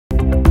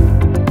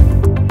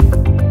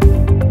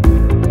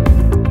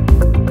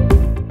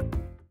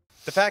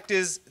The fact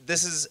is,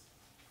 this is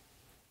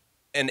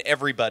an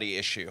everybody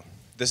issue.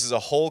 This is a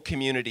whole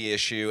community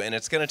issue, and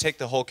it's going to take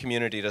the whole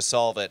community to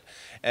solve it.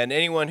 And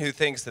anyone who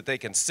thinks that they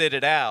can sit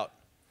it out,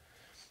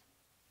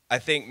 I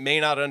think, may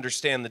not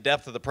understand the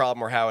depth of the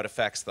problem or how it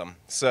affects them.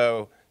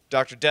 So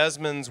Dr.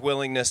 Desmond's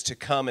willingness to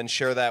come and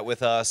share that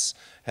with us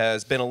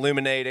has been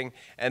illuminating.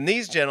 And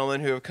these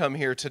gentlemen who have come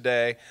here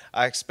today,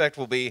 I expect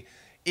will be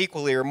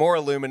equally or more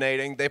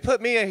illuminating. They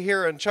put me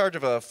here in charge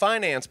of a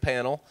finance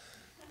panel.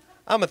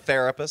 I'm a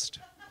therapist.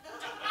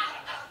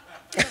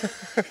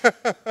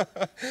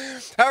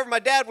 However, my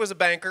dad was a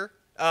banker,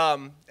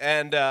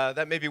 and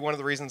that may be one of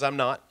the reasons I'm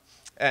not.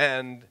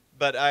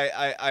 But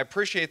I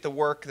appreciate the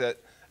work that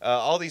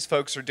all these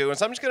folks are doing.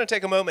 So I'm just going to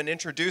take a moment and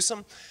introduce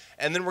them,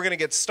 and then we're going to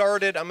get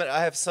started.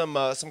 I have some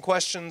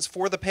questions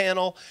for the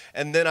panel,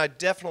 and then I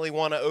definitely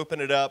want to open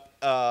it up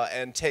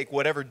and take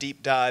whatever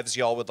deep dives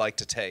y'all would like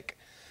to take.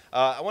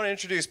 I want to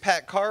introduce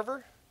Pat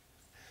Carver.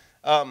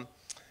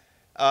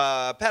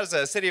 Pat is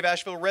a City of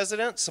Asheville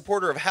resident,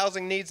 supporter of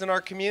housing needs in our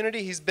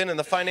community. He's been in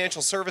the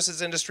financial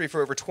services industry for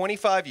over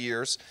 25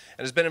 years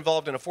and has been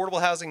involved in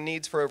affordable housing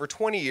needs for over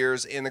 20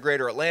 years in the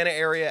greater Atlanta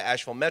area,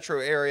 Asheville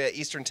metro area,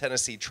 Eastern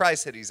Tennessee,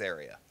 Tri-Cities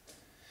area.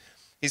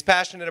 He's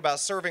passionate about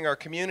serving our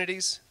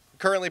communities,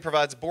 currently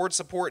provides board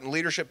support and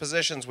leadership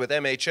positions with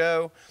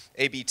MHO,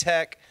 AB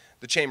Tech,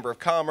 the Chamber of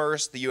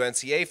Commerce, the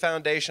UNCA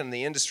Foundation, and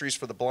the Industries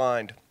for the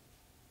Blind.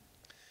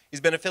 He's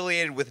been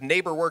affiliated with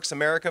NeighborWorks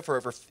America for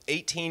over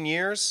 18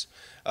 years,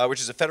 which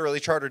is a federally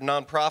chartered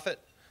nonprofit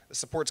that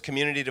supports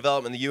community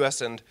development in the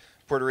U.S. and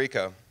Puerto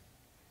Rico.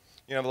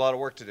 You have a lot of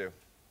work to do.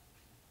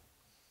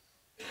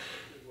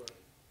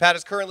 Pat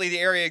is currently the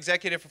area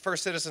executive for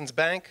First Citizens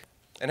Bank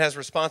and has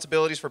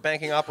responsibilities for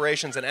banking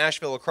operations in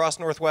Asheville, across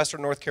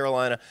northwestern North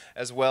Carolina,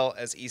 as well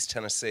as East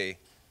Tennessee.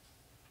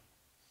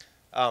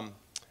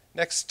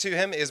 Next to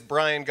him is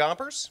Brian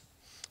Gompers,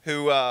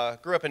 who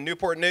grew up in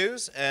Newport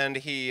News, and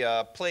he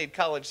played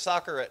college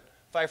soccer at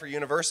Pfeiffer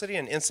University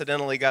and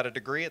incidentally got a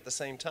degree at the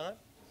same time.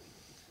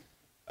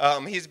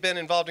 He's been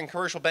involved in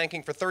commercial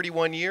banking for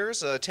 31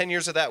 years, 10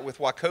 years of that with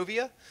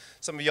Wachovia.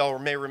 Some of y'all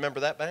may remember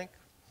that bank.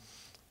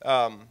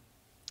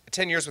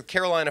 10 years with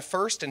Carolina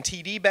First and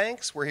TD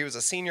Banks, where he was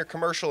a senior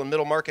commercial and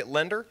middle market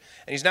lender,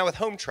 and he's now with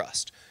Home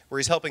Trust, where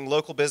he's helping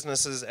local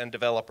businesses and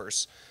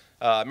developers.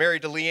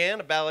 Married to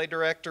Leanne, a ballet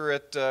director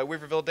at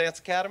Weaverville Dance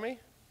Academy.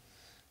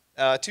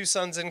 2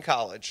 sons in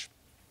college.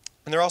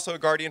 And they're also a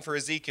guardian for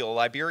Ezekiel, a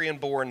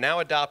Liberian-born, now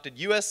adopted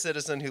U.S.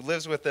 citizen who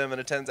lives with them and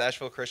attends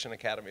Asheville Christian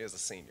Academy as a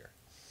senior.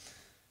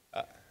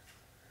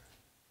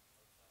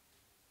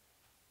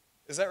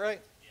 Is that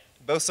right? Yeah.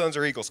 Both sons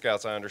are Eagle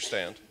Scouts, I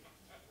understand.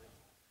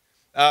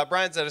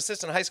 Brian's an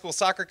assistant high school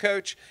soccer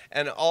coach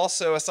and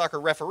also a soccer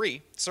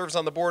referee. Serves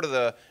on the board of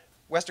the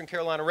Western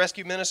Carolina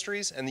Rescue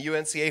Ministries and the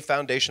UNCA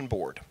Foundation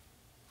Board.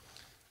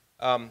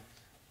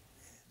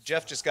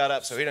 Jeff just got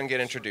up, so he doesn't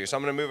get introduced.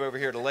 I'm going to move over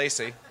here to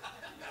Lacey.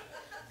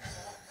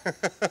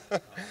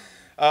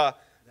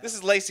 This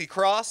is Lacey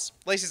Cross.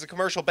 Lacey's a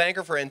commercial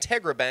banker for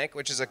Integra Bank,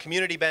 which is a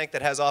community bank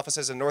that has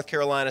offices in North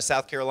Carolina,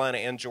 South Carolina,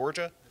 and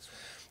Georgia.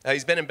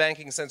 He's been in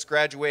banking since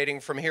graduating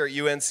from here at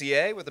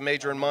UNCA with a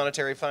major in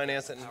monetary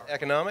finance and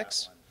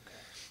economics.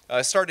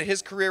 Started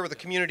his career with a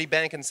community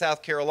bank in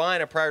South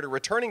Carolina prior to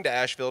returning to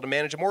Asheville to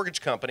manage a mortgage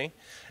company.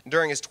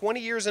 During his 20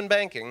 years in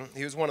banking,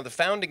 he was one of the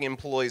founding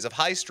employees of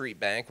High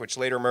Street Bank, which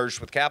later merged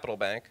with Capital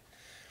Bank.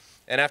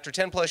 And after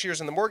 10+ years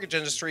in the mortgage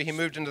industry, he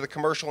moved into the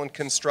commercial and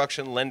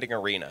construction lending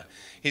arena.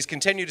 He's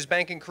continued his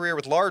banking career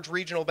with large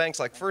regional banks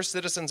like First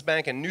Citizens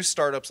Bank and new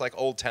startups like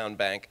Old Town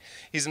Bank.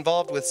 He's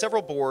involved with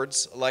several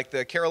boards like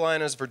the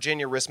Carolinas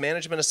Virginia Risk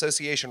Management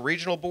Association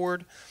Regional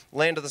Board,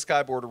 Land of the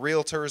Sky Board of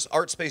Realtors,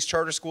 Art Space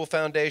Charter School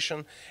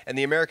Foundation, and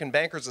the American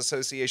Bankers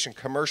Association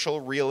Commercial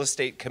Real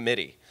Estate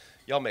Committee.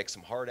 Y'all make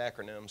some hard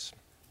acronyms.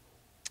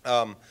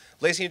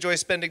 Lacey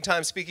enjoys spending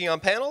time speaking on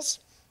panels.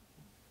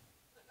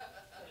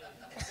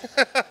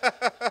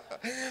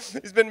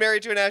 He's been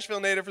married to an Asheville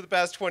native for the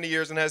past 20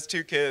 years and has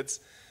 2 kids.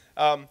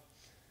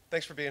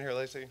 Thanks for being here,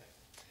 Lacey.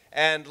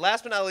 And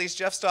last but not least,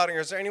 Jeff Staudinger.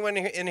 Is there anyone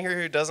in here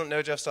who doesn't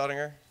know Jeff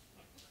Staudinger?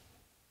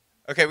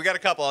 Okay, we got a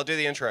couple. I'll do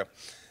the intro.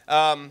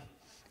 A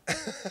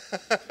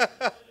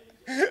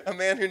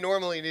man who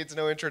normally needs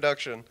no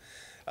introduction.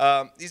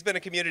 He's been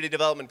a community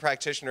development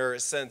practitioner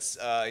since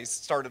he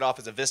started off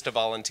as a Vista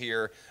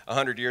volunteer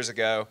 100 years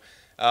ago.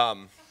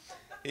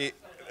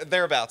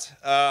 Thereabouts.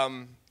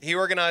 He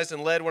organized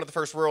and led one of the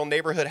first rural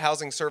neighborhood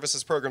housing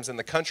services programs in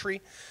the country,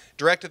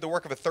 directed the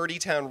work of a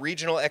 30-town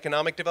regional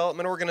economic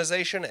development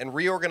organization, and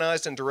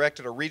reorganized and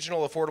directed a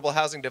regional affordable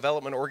housing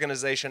development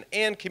organization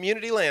and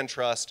community land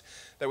trust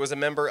that was a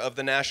member of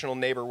the National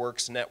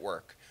NeighborWorks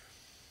Network.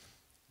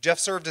 Jeff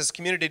served as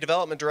community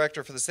development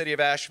director for the city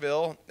of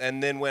Asheville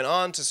and then went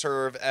on to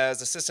serve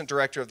as assistant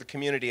director of the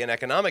community and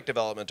economic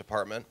development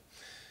department.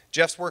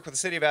 Jeff's work with the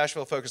city of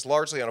Asheville focused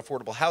largely on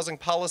affordable housing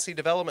policy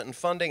development and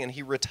funding, and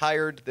he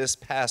retired this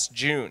past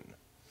June,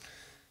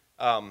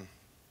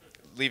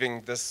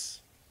 leaving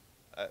this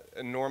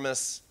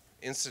enormous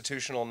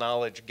institutional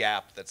knowledge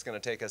gap that's going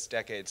to take us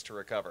decades to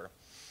recover.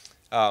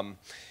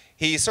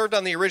 He served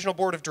on the original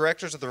board of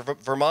directors of the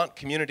Vermont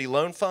Community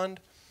Loan Fund.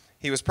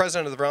 He was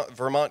president of the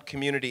Vermont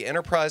Community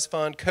Enterprise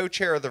Fund,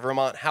 co-chair of the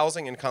Vermont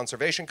Housing and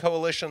Conservation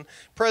Coalition,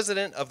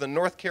 president of the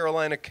North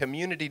Carolina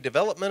Community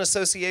Development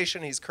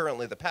Association. He's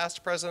currently the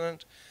past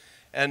president,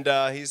 and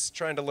he's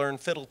trying to learn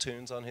fiddle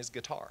tunes on his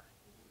guitar.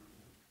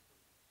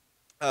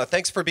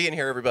 Thanks for being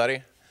here,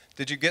 everybody.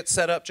 Did you get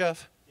set up,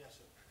 Jeff? Yes,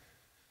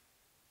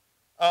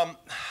 sir.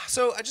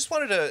 So I just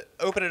wanted to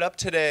open it up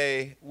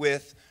today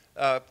with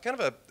kind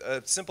of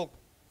a simple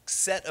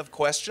set of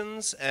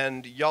questions,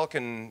 and y'all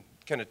can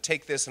kind of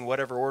take this in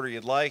whatever order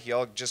you'd like.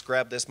 Y'all just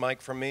grab this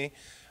mic from me.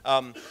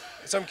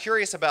 So I'm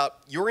curious about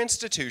your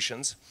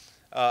institutions,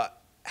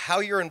 how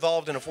you're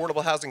involved in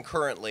affordable housing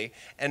currently,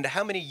 and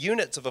how many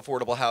units of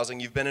affordable housing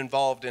you've been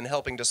involved in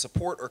helping to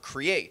support or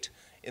create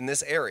in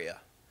this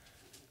area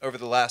over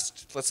the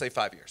last, let's say,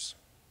 5 years.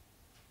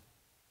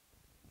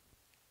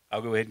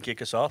 I'll go ahead and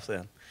kick us off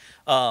then.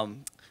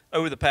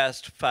 Over the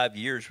past 5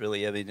 years,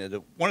 really, I mean,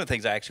 one of the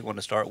things I actually want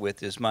to start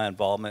with is my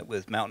involvement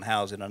with Mountain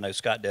Housing. I know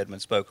Scott Dedman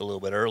spoke a little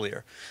bit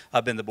earlier.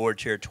 I've been the board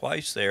chair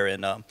twice there,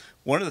 and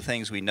one of the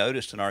things we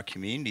noticed in our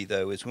community,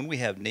 though, is when we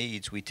have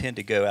needs, we tend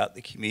to go out in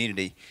the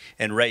community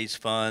and raise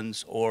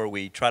funds, or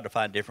we try to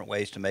find different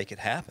ways to make it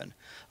happen.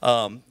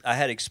 I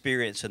had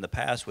experience in the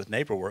past with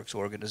NeighborWorks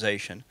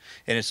organization,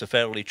 and it's a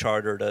federally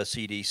chartered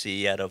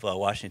CDC out of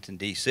Washington,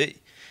 D.C.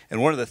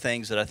 And one of the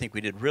things that I think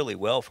we did really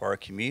well for our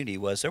community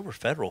was there were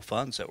federal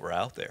funds that were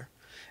out there,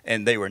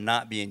 and they were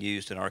not being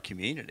used in our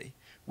community.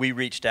 We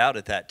reached out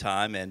at that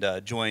time and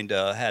had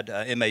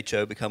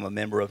MHO become a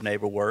member of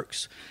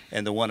NeighborWorks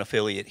and the one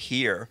affiliate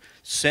here.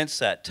 Since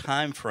that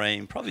time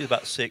frame, probably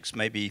about 6,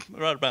 maybe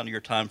right around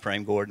your time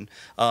frame, Gordon,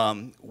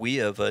 we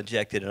have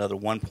injected another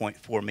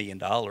 $1.4 million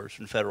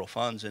from federal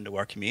funds into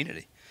our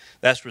community.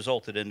 That's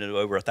resulted into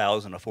over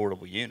 1,000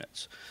 affordable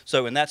units.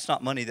 So, and that's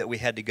not money that we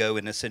had to go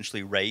and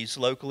essentially raise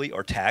locally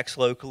or tax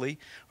locally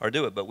or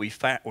do it, but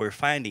we're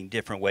finding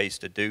different ways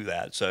to do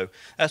that. So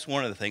that's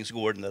one of the things,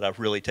 Gordon, that I've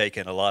really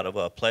taken a lot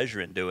of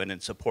pleasure in doing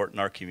and supporting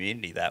our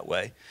community that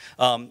way.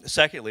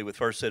 Secondly, with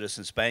First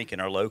Citizens Bank in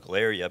our local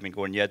area, I mean,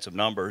 Gordon, you had some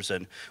numbers,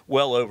 and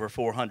well over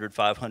 400,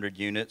 500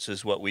 units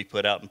is what we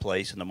put out in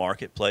place in the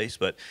marketplace.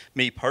 But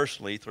me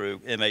personally, through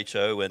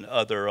MHO and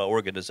other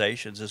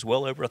organizations, is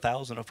well over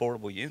 1,000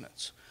 affordable units.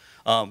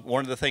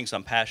 One of the things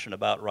I'm passionate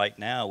about right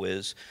now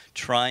is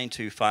trying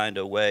to find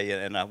a way,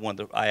 and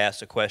I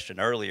asked a question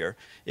earlier,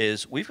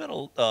 is we've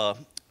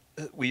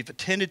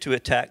tended to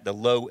attack the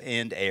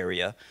low-end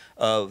area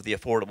of the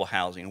affordable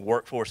housing,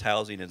 workforce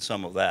housing, and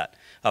some of that.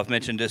 I've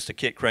mentioned this to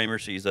Kit Kramer.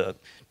 She's a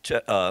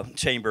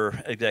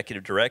chamber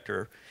executive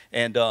director,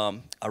 and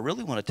I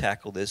really want to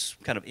tackle this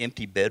kind of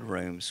empty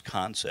bedrooms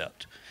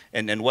concept.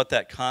 And what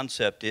that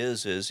concept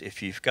is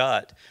if you've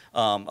got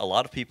a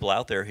lot of people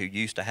out there who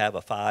used to have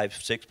a 5,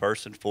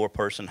 6-person,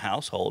 4-person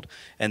household,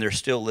 and they're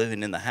still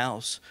living in the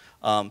house,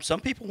 some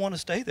people want to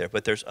stay there,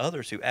 but there's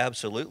others who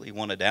absolutely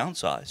want to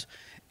downsize.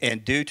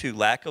 And due to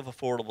lack of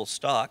affordable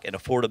stock, and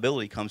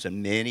affordability comes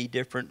in many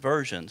different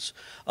versions,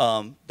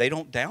 they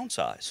don't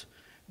downsize,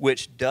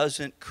 which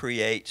doesn't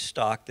create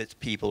stock that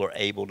people are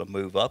able to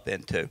move up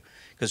into.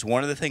 Because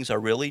one of the things I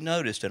really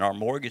noticed in our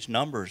mortgage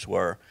numbers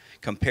were,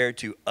 compared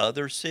to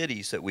other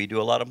cities that we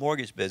do a lot of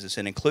mortgage business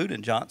in,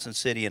 including Johnson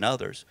City and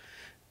others,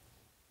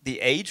 the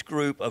age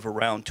group of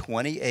around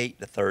 28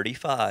 to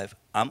 35,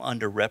 I'm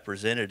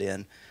underrepresented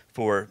in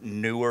for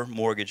newer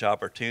mortgage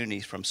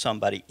opportunities from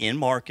somebody in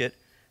market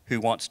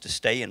who wants to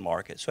stay in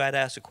market. So I'd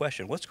ask the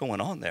question, what's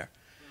going on there?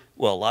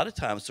 Well, a lot of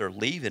times they're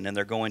leaving and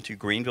they're going to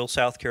Greenville,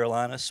 South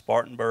Carolina,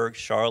 Spartanburg,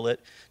 Charlotte,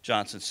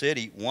 Johnson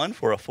City. One,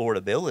 for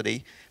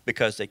affordability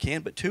because they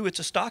can, but two, it's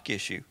a stock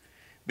issue.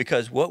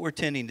 Because what we're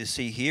tending to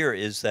see here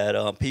is that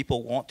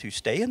people want to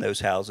stay in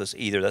those houses.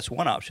 Either that's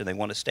one option, they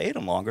want to stay in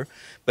them longer,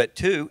 but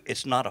two,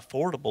 it's not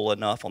affordable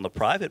enough on the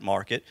private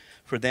market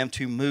for them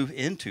to move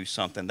into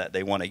something that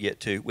they want to get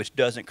to, which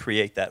doesn't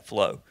create that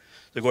flow.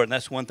 So, Gordon,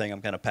 that's one thing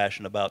I'm kind of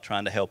passionate about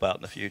trying to help out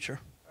in the future.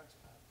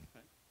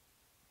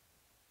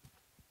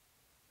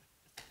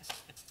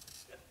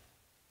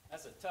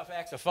 That's a tough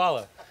act to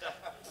follow.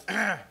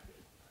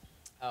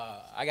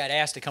 I got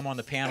asked to come on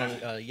the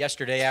panel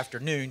yesterday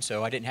afternoon,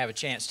 so I didn't have a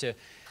chance to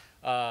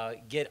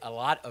get a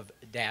lot of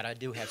data. I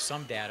do have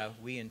some data.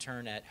 We, in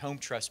turn, at Home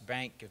Trust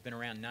Bank have been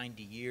around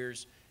 90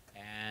 years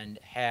and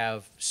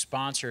have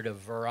sponsored a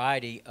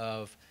variety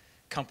of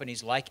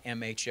companies like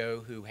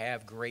MHO who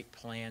have great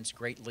plans,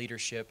 great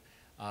leadership,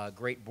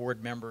 great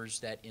board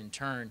members that, in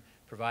turn,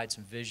 provide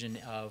some vision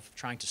of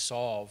trying to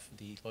solve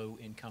the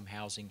low-income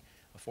housing,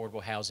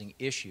 affordable housing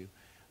issue.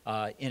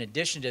 In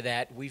addition to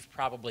that, we've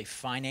probably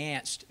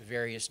financed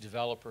various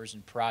developers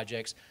and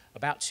projects,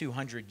 about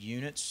 200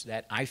 units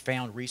that I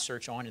found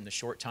research on in the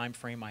short time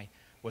frame I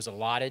was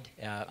allotted.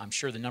 I'm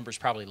sure the number is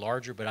probably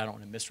larger, but I don't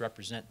want to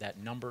misrepresent that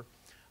number.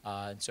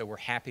 And so we're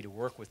happy to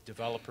work with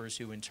developers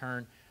who, in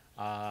turn,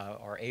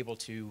 are able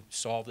to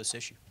solve this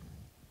issue.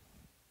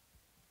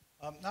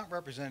 I'm not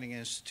representing an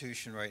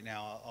institution right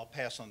now. I'll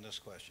pass on this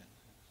question.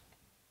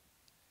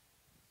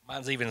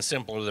 Mine's even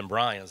simpler than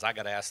Brian's. I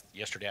got asked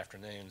yesterday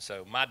afternoon,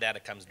 so my data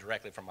comes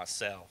directly from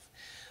myself.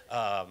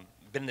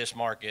 Been in this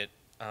market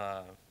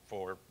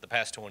for the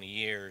past 20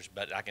 years,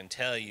 but I can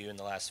tell you in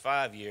the last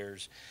 5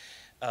 years,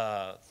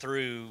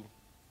 through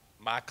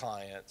my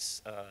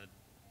clients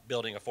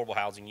building affordable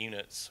housing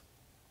units,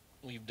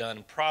 we've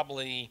done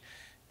probably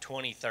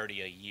 20,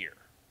 30 a year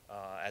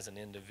as an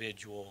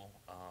individual.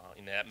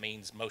 And that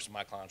means most of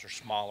my clients are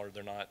smaller.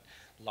 They're not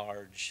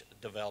large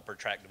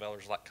tract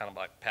developers like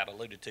Pat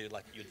alluded to,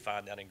 like you'd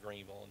find down in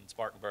Greenville and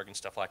Spartanburg and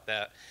stuff like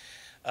that.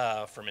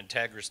 From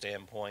Integra's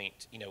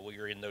standpoint,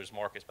 we're in those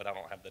markets, but I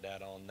don't have the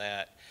data on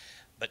that.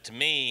 But to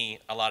me,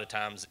 a lot of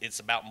times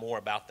it's more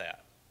about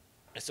that.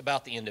 It's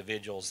about the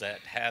individuals that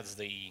has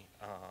the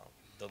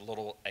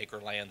little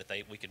acre land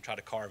that we can try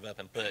to carve up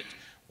and put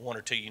 1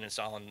 or 2 units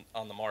on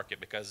the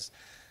market, because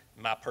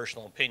my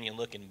personal opinion,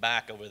 looking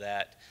back over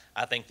that,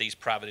 I think these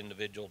private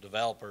individual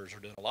developers are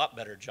doing a lot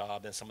better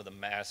job than some of the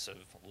massive,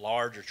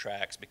 larger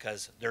tracts,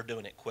 because they're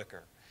doing it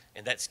quicker,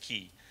 and that's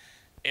key.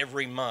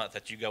 Every month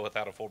that you go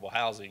without affordable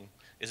housing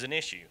is an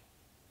issue.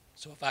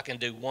 So if I can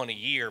do 1 a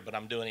year, but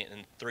I'm doing it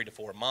in 3 to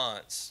 4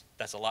 months,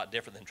 that's a lot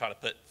different than trying to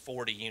put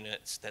 40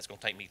 units. That's going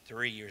to take me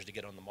 3 years to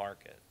get on the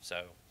market.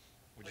 So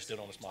we're just doing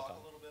it on a small time.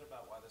 Talk a little bit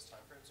about why those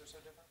time frames are so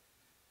different?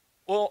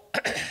 Well,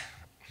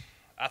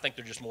 I think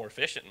they're just more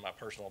efficient in my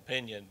personal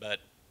opinion,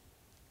 but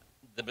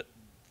the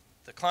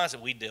clients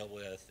that we deal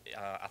with,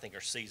 I think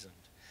are seasoned.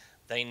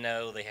 They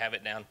know, they have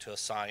it down to a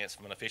science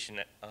from an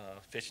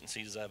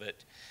efficiencies of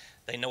it.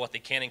 They know what they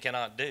can and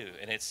cannot do,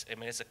 and it's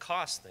a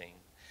cost thing.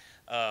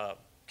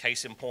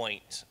 Case in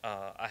point,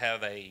 I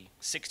have a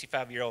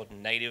 65-year-old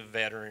native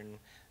veteran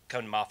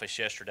come to my office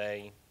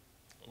yesterday.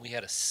 We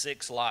had a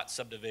 6-lot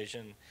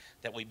subdivision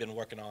that we've been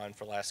working on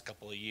for the last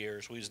couple of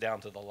years. We was down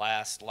to the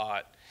last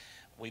lot.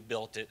 We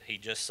built it. He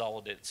just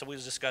sold it. So we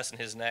was discussing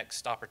his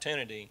next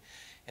opportunity,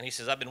 and he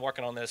says, I've been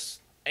working on this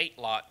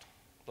 8-lot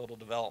little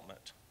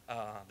development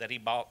that he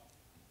bought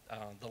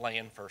the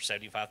land for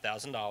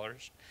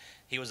 $75,000.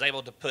 He was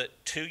able to put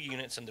 2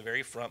 units in the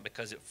very front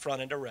because it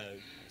fronted a road,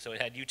 so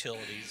it had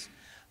utilities.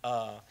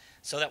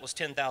 So that was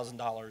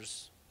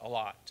 $10,000 a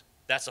lot.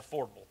 That's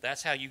affordable.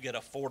 That's how you get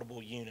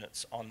affordable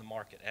units on the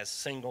market, as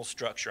single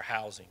structure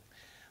housing.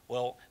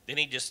 Well, then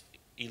he just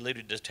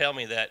alluded to tell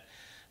me that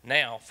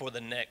now for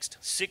the next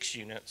 6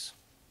 units,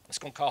 it's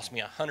going to cost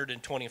me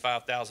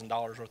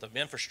 $125,000 worth of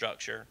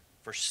infrastructure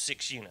for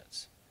 6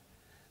 units.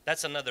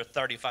 That's another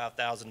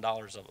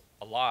 $35,000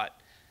 a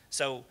lot.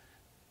 So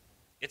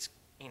it's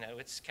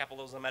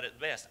capitalism at its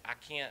best.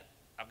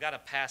 I've got to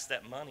pass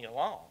that money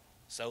along.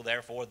 So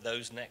therefore,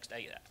 those next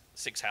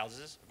 6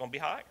 houses are going to be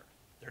higher.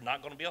 They're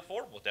not going to be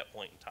affordable at that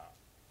point in time.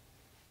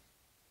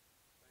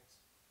 Thanks.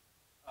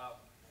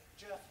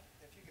 Jeff,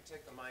 if you could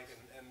take the mic,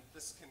 and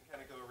this can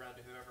kind of go around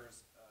to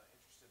whoever's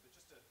interested, but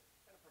just to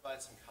kind of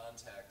provide some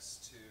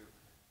context to,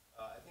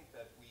 I think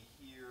that we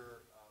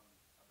hear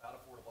about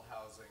affordable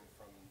housing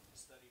from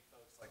studied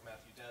folks like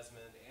Matthew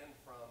Desmond and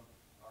from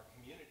our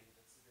community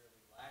that's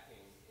severely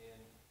lacking in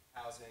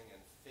housing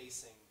and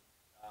facing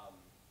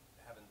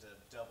having to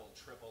double,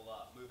 triple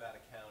up, move out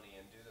of county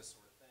and do this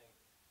sort of thing.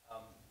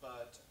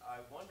 But I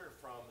wonder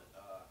from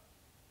a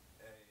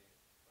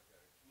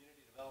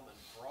community development,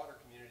 broader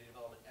community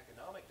development,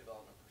 economic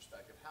development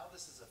perspective, how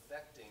this is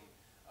affecting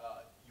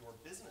your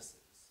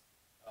businesses,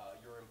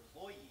 your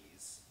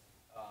employees,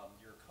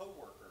 your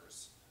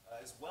coworkers,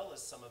 as well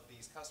as some of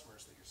these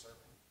customers that you're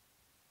serving.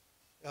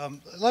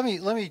 Let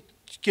me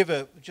give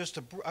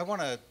I want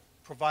to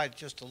provide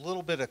just a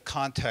little bit of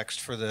context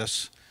for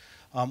this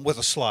with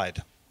a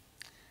slide,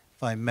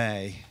 if I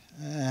may.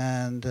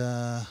 And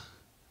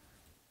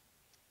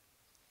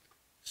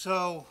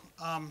so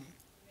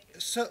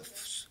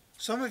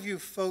some of you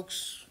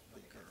folks,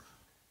 let's go up.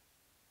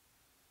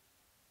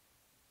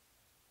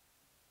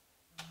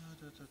 How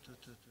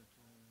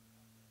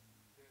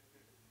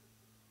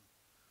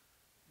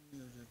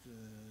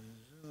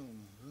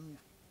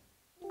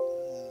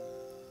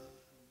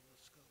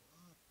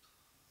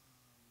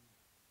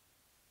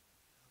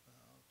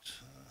about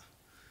 125?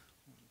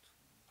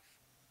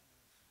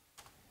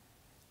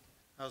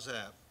 How's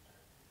that?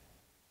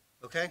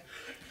 Okay.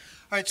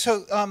 All right.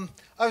 So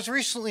I was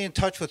recently in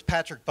touch with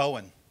Patrick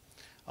Bowen,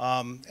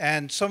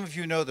 and some of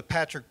you know that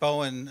Patrick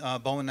Bowen,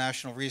 Bowen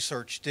National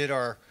Research, did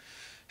our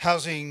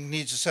housing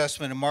needs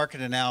assessment and market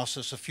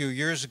analysis a few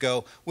years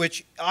ago,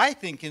 which I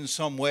think in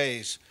some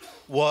ways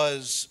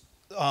was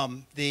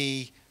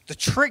the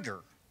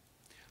trigger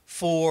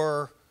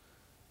for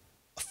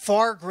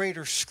far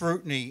greater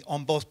scrutiny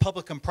on both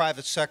public and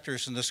private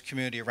sectors in this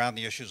community around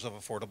the issues of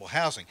affordable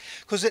housing,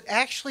 because it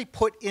actually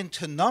put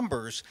into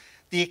numbers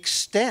the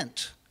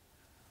extent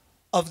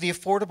of the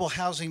affordable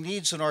housing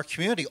needs in our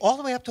community, all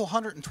the way up to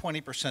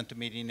 120% of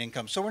median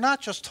income. So we're not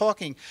just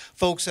talking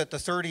folks at the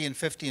 30 and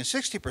 50 and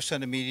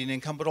 60% of median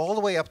income, but all the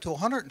way up to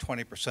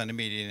 120% of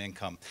median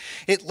income.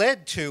 It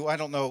led to, I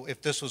don't know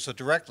if this was a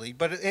direct lead,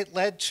 but it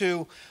led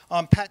to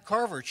Pat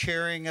Carver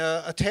chairing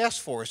a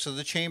task force of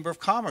the Chamber of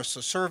Commerce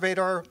that surveyed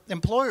our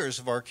employers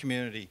of our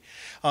community,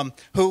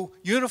 who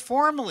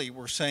uniformly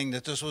were saying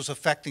that this was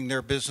affecting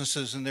their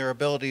businesses and their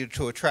ability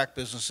to attract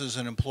businesses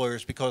and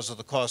employers because of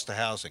the cost of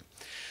housing.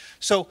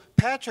 So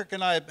Patrick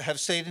and I have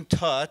stayed in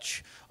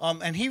touch,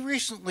 and he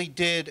recently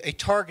did a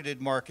targeted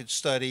market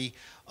study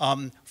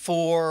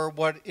for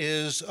what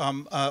is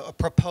a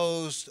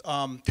proposed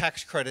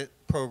tax credit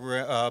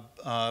program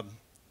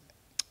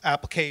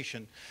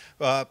application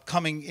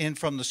coming in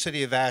from the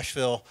city of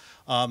Asheville.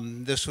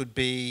 This would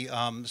be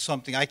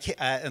something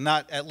I'm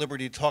not at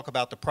liberty to talk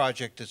about the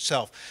project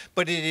itself,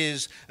 but it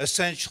is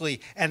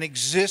essentially an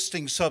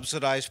existing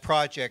subsidized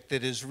project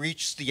that has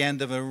reached the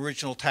end of an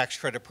original tax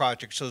credit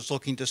project, so it's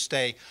looking to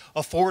stay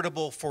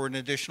affordable for an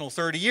additional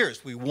 30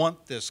 years. We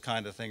want this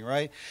kind of thing,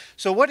 right?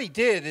 So what he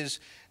did is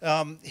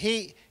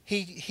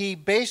he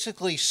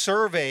basically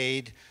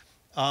surveyed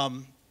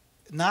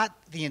not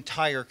the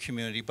entire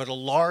community, but a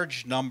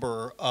large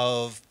number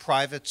of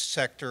private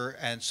sector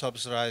and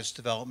subsidized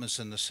developments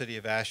in the city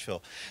of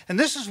Asheville. And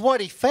this is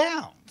what he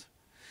found.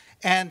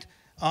 And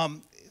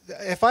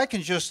if I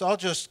can I'll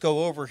just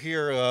go over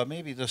here,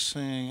 maybe this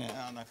thing,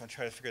 I'm not going to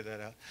try to figure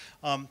that out.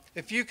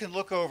 If you can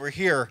look over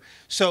here.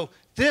 So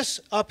this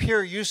up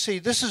here, you see,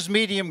 this is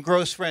medium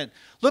gross rent.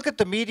 Look at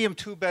the medium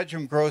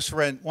two-bedroom gross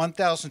rent,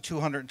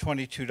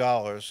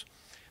 $1,222.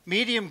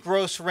 Medium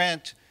gross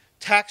rent,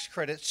 tax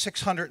credit,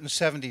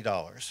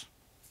 $670.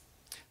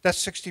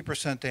 That's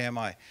 60%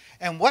 AMI.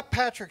 And what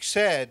Patrick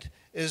said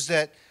is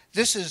that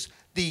this is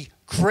the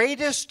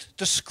greatest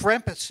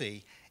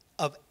discrepancy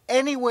of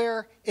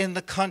anywhere in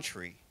the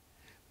country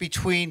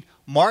between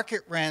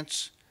market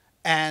rents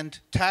and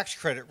tax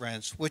credit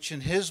rents, which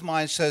in his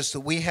mind says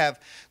that we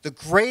have the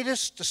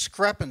greatest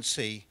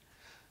discrepancy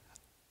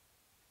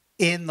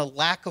in the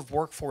lack of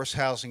workforce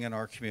housing in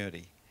our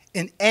community.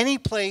 In any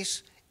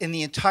place in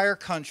the entire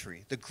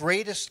country, the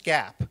greatest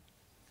gap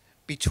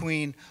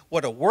between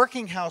what a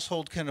working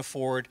household can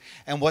afford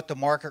and what the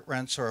market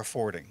rents are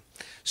affording.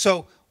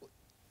 So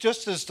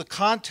just as the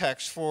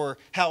context for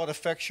how it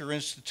affects your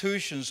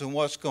institutions and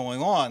what's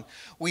going on,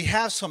 we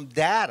have some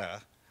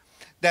data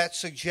that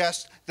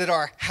suggests that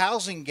our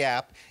housing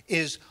gap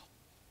is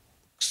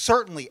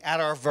certainly at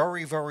our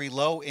very, very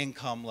low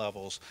income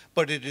levels,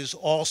 but it is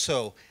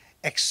also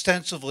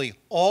extensively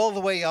all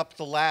the way up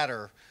the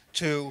ladder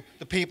to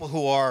the people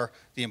who are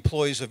the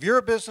employees of your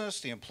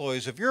business, the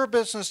employees of your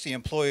business, the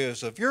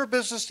employees of your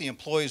business, the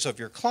employees of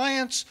your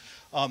clients,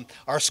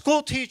 our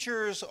school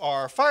teachers,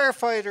 our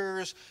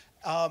firefighters.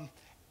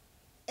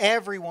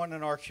 Everyone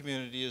in our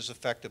community is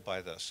affected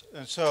by this.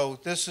 And so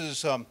this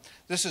is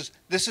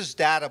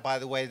data, by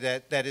the way,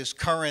 that is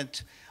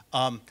current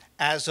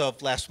as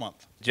of last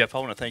month. Jeff, I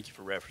want to thank you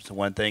for referencing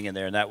one thing in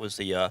there, and that was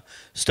the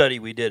study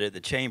we did at the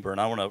Chamber.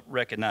 And I want to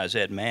recognize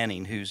Ed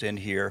Manning, who's in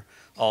here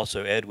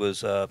also. Ed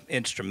was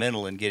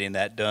instrumental in getting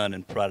that done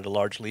and provided a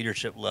large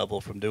leadership level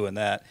from doing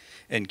that.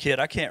 And, Kid,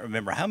 I can't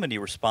remember how many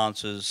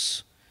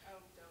responses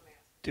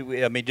do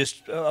we, I mean,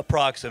 just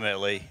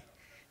approximately.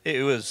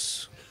 It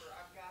was,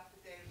 I've got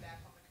the data back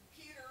on the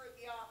computer at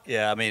the office.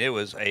 yeah, I mean, it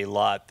was a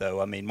lot,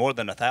 though. I mean, more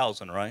than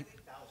 1,000, right?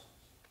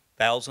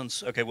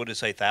 Thousands? Okay, we'll just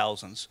say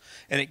thousands.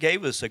 And it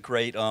gave us a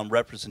great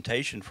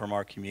representation from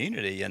our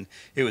community. And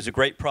it was a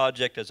great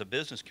project as a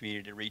business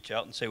community to reach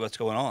out and say what's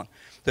going on.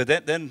 So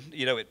then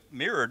you know, it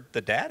mirrored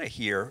the data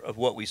here of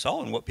what we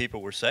saw and what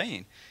people were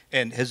saying.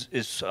 And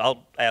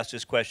I'll ask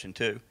this question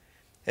too.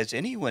 Has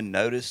anyone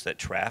noticed that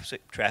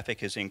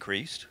traffic has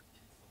increased?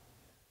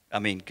 I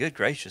mean, good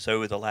gracious,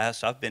 over the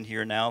last, I've been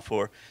here now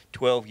for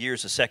 12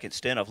 years, the second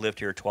stint, I've lived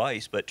here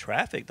twice, but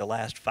traffic the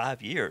last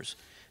 5 years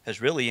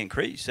has really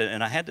increased.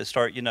 And I had to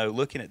start, you know,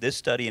 looking at this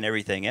study and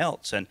everything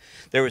else. And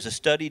there was a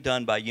study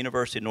done by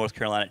University of North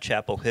Carolina at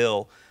Chapel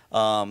Hill.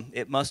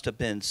 It must have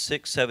been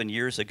 6-7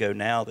 years ago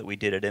now that we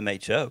did at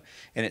MHO.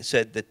 And it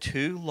said the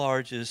two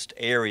largest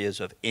areas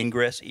of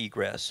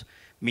ingress-egress,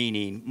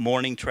 meaning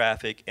morning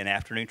traffic and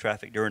afternoon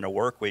traffic during a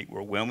work week,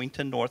 were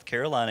Wilmington, North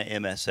Carolina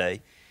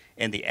MSA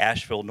and the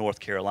Asheville,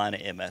 North Carolina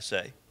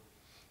MSA.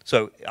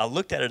 So I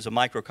looked at it as a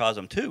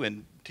microcosm too,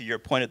 and to your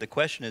point of the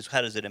question is,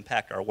 how does it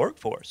impact our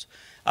workforce?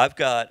 I've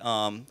got,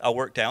 I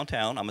work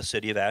downtown, I'm a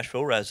City of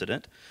Asheville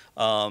resident,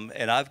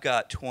 and I've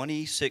got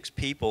 26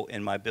 people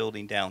in my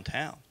building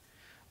downtown.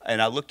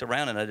 And I looked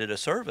around and I did a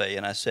survey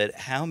and I said,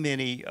 how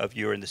many of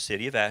you are in the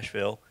City of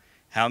Asheville?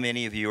 How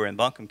many of you are in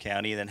Buncombe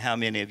County? And then how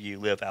many of you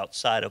live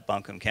outside of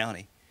Buncombe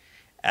County?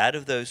 Out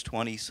of those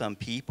 20-some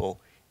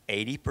people,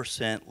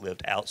 80%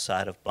 lived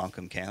outside of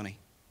Buncombe County.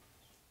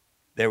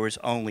 There was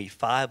only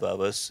 5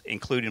 of us,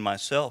 including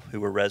myself, who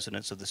were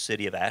residents of the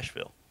City of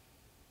Asheville.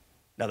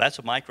 Now, that's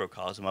a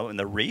microcosm of it, and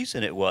the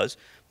reason it was,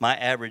 my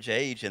average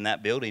age in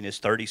that building is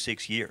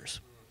 36 years.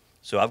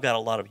 So I've got a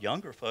lot of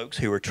younger folks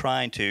who are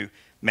trying to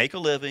make a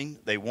living.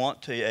 They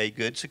want a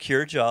good,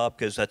 secure job,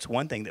 because that's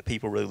one thing that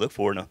people really look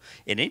for in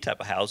any type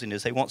of housing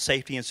is they want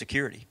safety and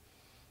security.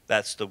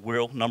 That's the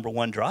real number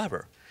one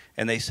driver.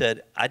 And they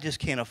said, I just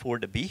can't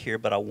afford to be here,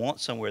 but I want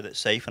somewhere that's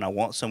safe and I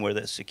want somewhere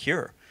that's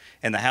secure.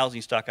 And the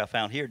housing stock I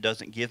found here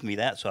doesn't give me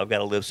that, so I've got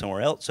to live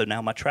somewhere else. So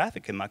now my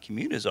traffic and my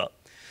commute is up.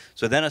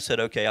 So then I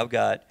said, okay, I've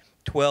got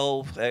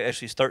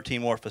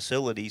 13 more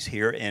facilities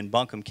here in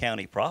Buncombe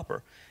County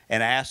proper.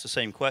 And I asked the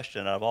same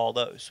question out of all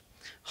those.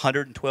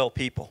 112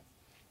 people,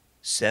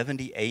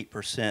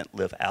 78%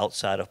 live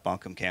outside of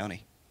Buncombe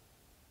County.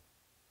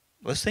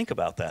 Let's think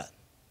about that.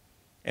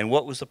 And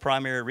what was the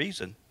primary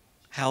reason?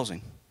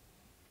 Housing.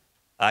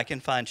 I can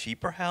find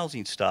cheaper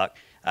housing stock.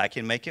 I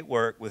can make it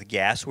work with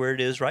gas where it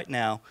is right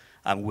now.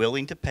 I'm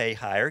willing to pay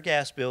higher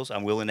gas bills.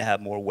 I'm willing to have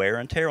more wear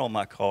and tear on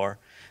my car.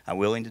 I'm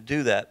willing to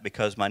do that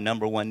because my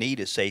number one need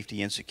is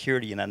safety and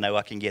security, and I know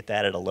I can get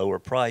that at a lower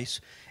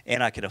price,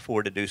 and I can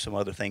afford to do some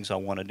other things I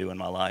want to do in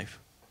my life.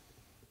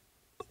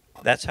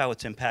 That's how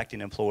it's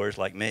impacting employers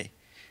like me.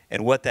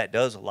 And what that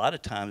does a lot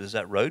of times is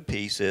that road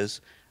piece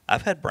is,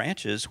 I've had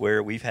branches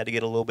where we've had to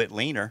get a little bit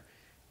leaner.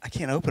 I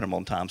can't open them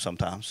on time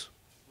sometimes.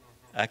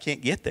 I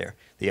can't get there.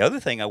 The other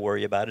thing I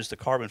worry about is the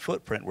carbon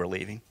footprint we're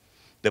leaving,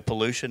 the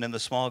pollution and the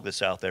smog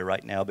that's out there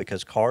right now,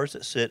 because cars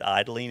that sit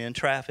idling in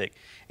traffic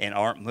and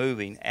aren't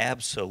moving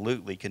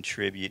absolutely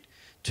contribute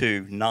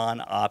to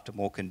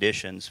non-optimal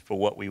conditions for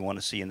what we want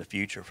to see in the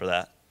future for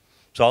that.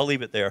 So I'll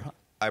leave it there.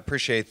 I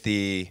appreciate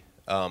the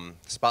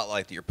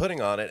spotlight that you're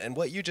putting on it. And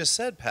what you just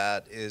said,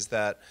 Pat, is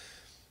that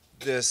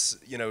this,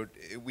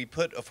 we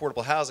put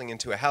affordable housing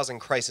into a housing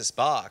crisis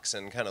box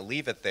and kind of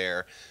leave it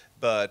there.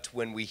 But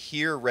when we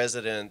hear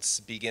residents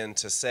begin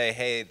to say,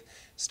 hey,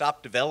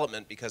 stop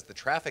development because the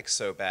traffic's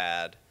so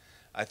bad,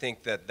 I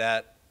think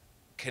that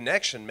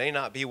connection may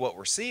not be what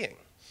we're seeing.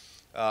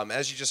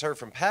 As you just heard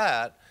from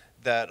Pat,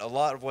 that a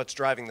lot of what's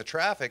driving the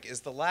traffic is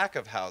the lack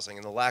of housing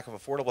and the lack of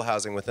affordable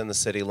housing within the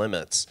city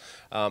limits.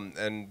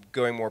 And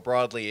going more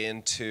broadly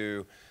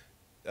into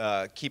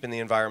keeping the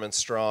environment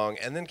strong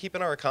and then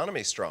keeping our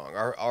economy strong.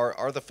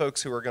 Are the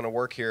folks who are going to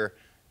work here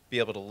be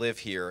able to live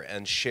here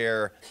and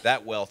share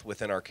that wealth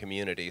within our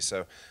community?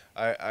 So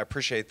I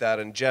appreciate that.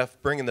 And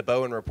Jeff, bringing the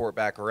Bowen report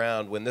back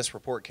around, when this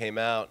report came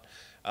out,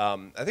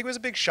 I think it was a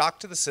big shock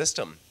to the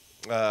system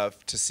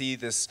to see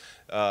this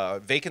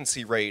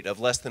vacancy rate of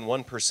less than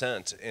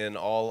 1% in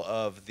all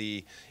of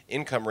the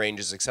income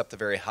ranges except the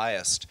very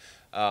highest.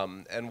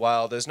 And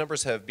while those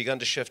numbers have begun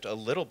to shift a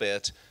little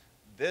bit,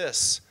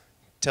 this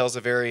tells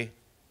a very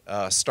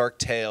stark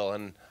tale,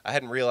 and I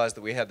hadn't realized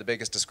that we had the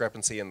biggest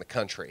discrepancy in the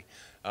country.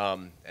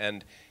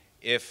 And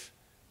if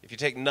you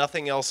take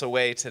nothing else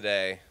away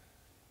today,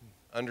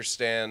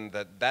 understand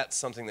that that's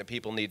something that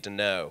people need to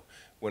know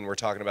when we're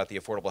talking about the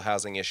affordable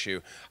housing issue.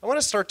 I want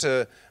to start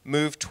to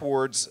move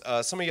towards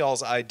some of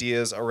y'all's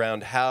ideas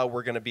around how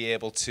we're going to be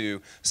able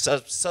to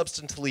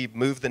substantively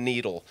move the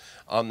needle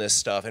on this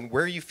stuff and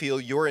where you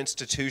feel your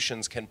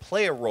institutions can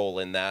play a role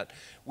in that.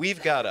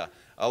 We've got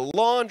a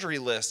laundry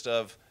list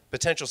of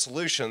potential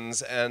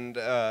solutions, and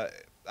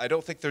I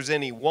don't think there's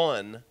any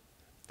one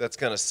that's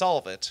going to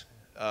solve it.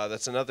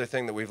 That's another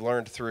thing that we've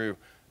learned through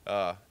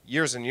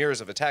years and years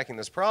of attacking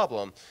this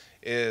problem,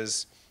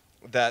 is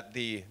that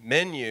the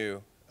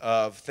menu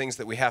of things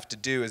that we have to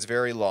do is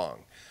very long.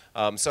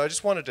 So I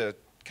just wanted to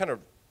kind of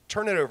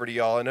turn it over to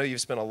y'all. I know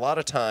you've spent a lot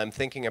of time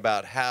thinking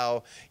about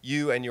how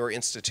you and your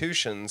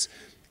institutions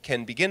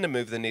can begin to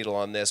move the needle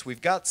on this.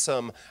 We've got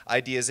some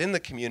ideas in the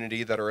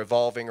community that are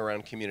evolving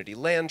around community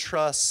land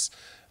trusts,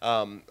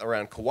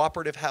 around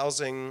cooperative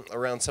housing,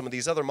 around some of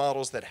these other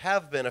models that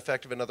have been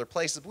effective in other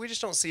places, but we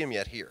just don't see them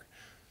yet here.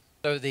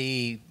 So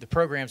the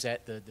programs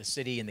that the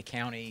city and the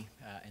county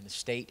and the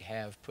state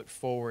have put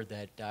forward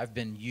that I've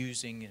been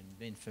using and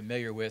been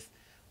familiar with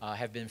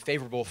have been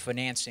favorable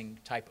financing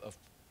type of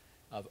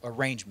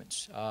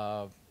arrangements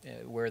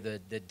where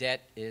the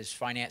debt is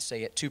financed,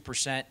 say, at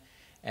 2%,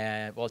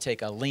 and we'll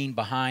take a lien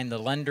behind the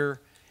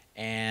lender,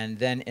 and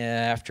then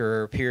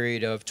after a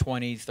period of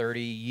 20,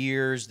 30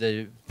 years,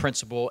 the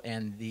principal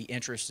and the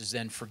interest is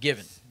then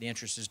forgiven. The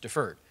interest is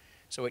deferred.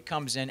 So it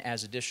comes in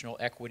as additional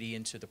equity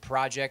into the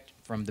project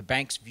from the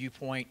bank's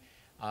viewpoint,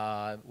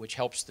 which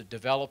helps the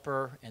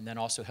developer and then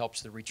also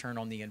helps the return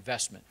on the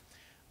investment.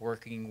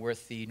 Working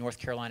with the North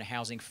Carolina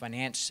Housing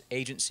Finance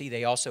Agency,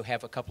 they also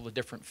have a couple of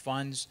different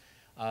funds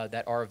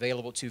that are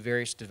available to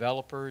various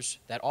developers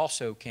that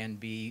also can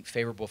be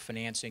favorable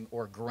financing,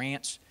 or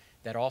grants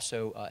that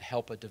also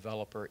help a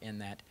developer in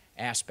that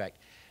aspect.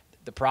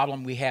 The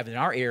problem we have in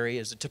our area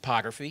is the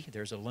topography.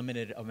 There's a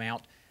limited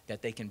amount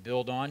that they can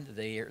build on.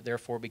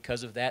 Therefore,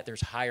 because of that,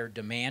 there's higher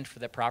demand for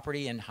that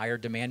property, and higher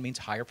demand means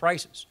higher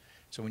prices.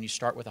 So when you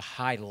start with a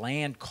high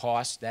land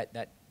cost,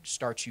 that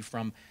starts you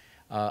from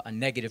a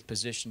negative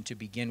position to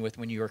begin with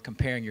when you are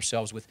comparing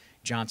yourselves with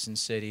Johnson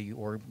City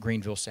or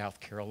Greenville, South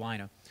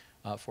Carolina,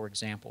 for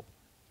example.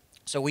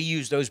 So we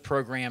use those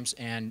programs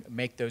and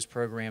make those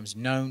programs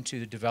known to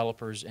the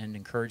developers and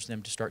encourage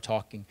them to start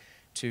talking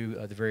to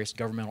the various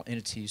governmental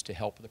entities to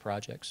help the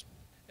projects.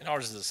 And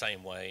ours is the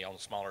same way on a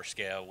smaller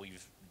scale.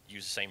 We've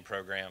used the same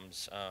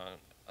programs,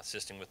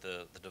 assisting with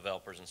the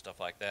developers and stuff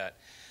like that.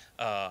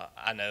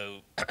 I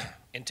know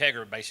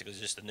Integra basically is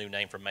just a new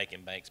name for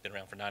Macon Bank. It's been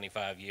around for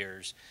 95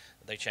 years.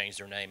 They changed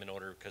their name in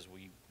order because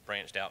we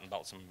branched out and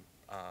bought some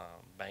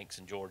banks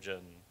in Georgia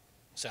and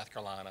South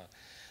Carolina.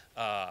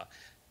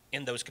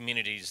 In those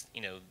communities,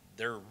 you know,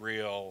 they're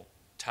real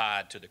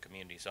tied to the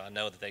community. So I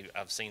know that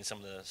I've seen some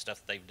of the stuff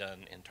that they've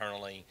done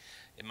internally.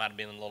 It might have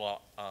been a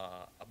little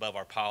above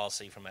our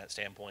policy from that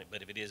standpoint,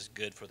 but if it is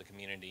good for the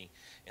community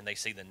and they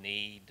see the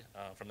need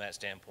from that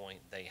standpoint,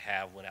 they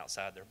have went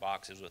outside their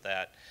boxes with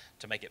that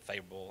to make it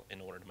favorable in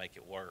order to make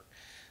it work.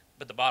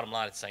 But the bottom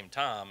line at the same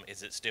time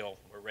is it's still,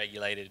 we're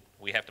regulated.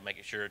 We have to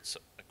make sure it's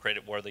a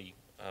credit-worthy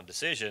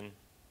decision.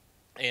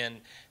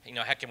 And, you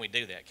know, how can we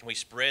do that? Can we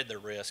spread the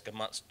risk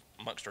amongst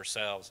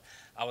ourselves?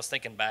 I was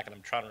thinking back, and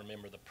I'm trying to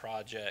remember the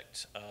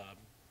project, God,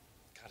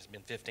 it's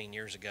been 15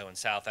 years ago in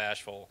South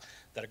Asheville,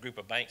 that a group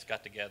of banks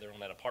got together on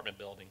that apartment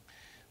building.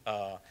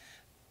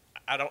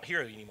 I don't hear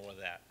any more of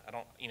that. I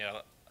don't, you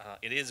know,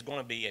 it is going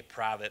to be a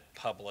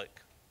private-public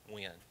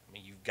win. I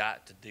mean, you've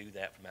got to do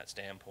that from that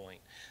standpoint,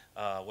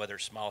 whether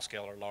it's small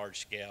scale or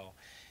large scale,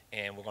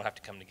 and we're going to have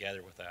to come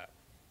together with that.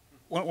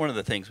 One of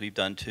the things we've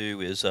done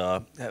too is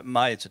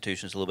my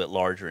institution is a little bit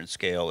larger in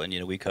scale, and you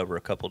know we cover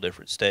a couple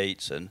different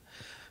states, and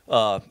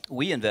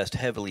we invest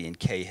heavily in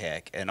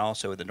KHEC and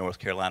also in the North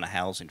Carolina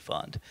Housing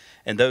Fund,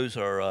 and those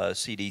are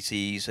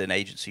CDCs and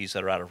agencies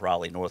that are out of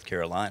Raleigh, North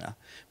Carolina.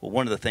 Well,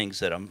 one of the things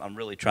that I'm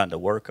really trying to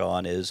work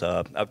on is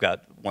I've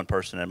got one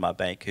person in my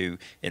bank who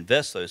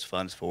invests those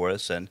funds for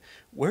us, and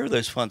where are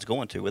those funds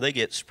going to? Well, they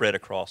get spread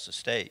across the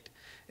state,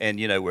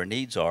 and you know where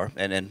needs are,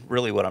 and then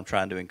really what I'm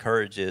trying to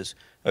encourage is,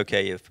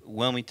 okay, if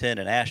Wilmington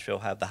and Asheville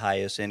have the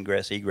highest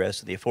ingress, egress,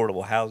 and the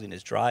affordable housing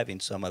is driving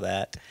some of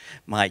that,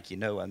 Mike, you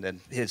know, and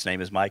then his name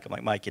is Mike. I'm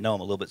like, Mike, you know,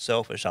 I'm a little bit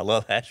selfish. I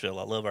love Asheville.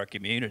 I love our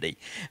community.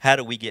 How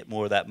do we get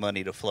more of that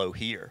money to flow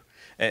here?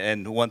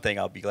 And one thing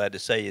I'll be glad to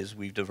say is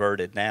we've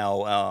diverted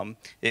now.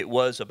 It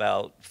was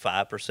about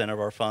 5% of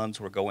our funds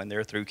were going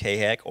there through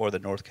KHEC or the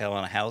North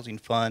Carolina Housing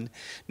Fund.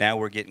 Now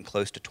we're getting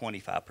close to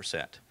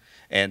 25%.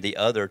 And the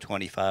other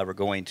 25 are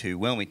going to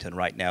Wilmington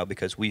right now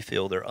because we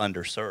feel they're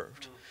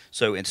underserved.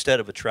 So instead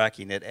of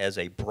tracking it as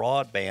a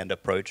broadband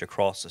approach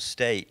across the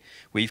state,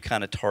 we've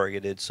kind of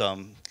targeted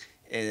some,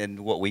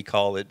 in what we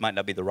call, it might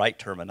not be the right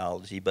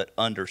terminology, but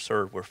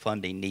underserved where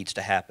funding needs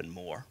to happen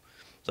more.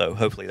 So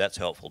hopefully that's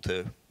helpful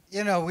too.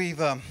 You know,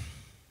 we've,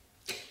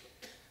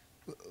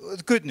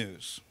 good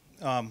news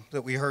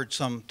that we heard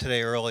some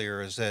today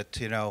earlier is that,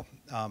 you know,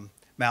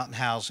 Mountain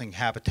Housing,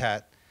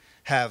 Habitat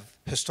have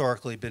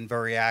historically been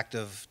very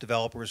active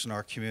developers in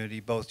our community,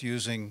 both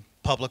using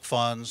public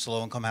funds,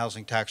 low-income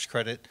housing tax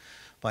credit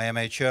by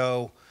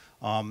MHO,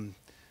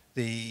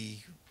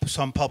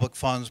 some public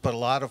funds, but a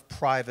lot of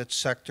private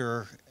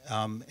sector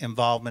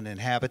involvement in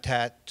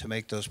Habitat to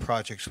make those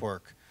projects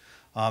work,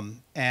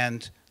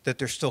 and that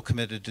they're still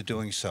committed to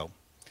doing so.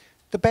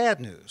 The bad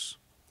news,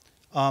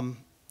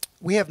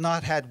 we have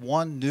not had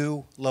one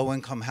new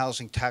low-income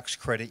housing tax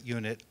credit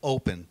unit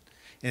open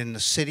in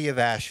the city of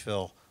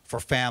Asheville for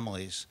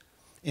families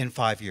in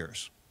 5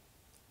 years.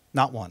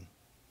 Not one.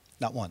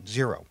 Not one.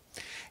 Zero.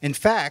 In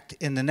fact,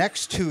 in the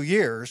next 2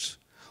 years,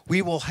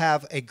 we will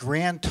have a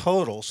grand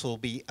total, so it'll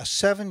be a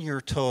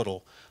 7-year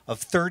total of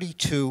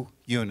 32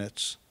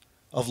 units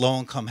of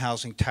low-income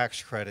housing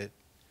tax credit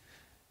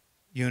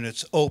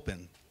units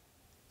open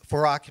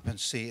for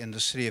occupancy in the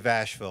city of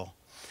Asheville.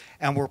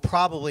 And we're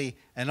probably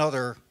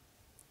another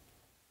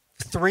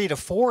 3 to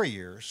 4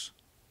 years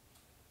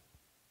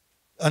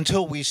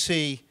until we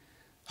see,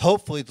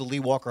 hopefully, the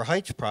Lee Walker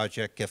Heights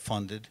project get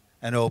funded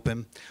and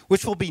open,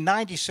 which will be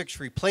 96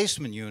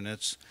 replacement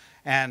units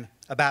and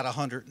about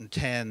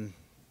 110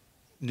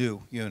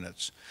 new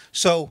units.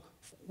 So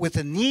with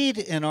a need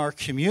in our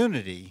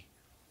community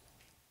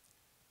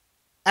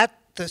at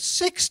the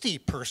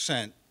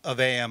 60% of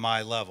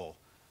AMI level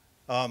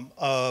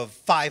of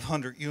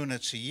 500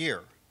 units a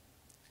year,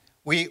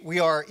 we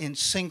are in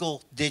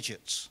single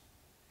digits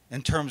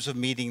in terms of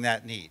meeting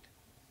that need.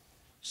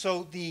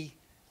 So it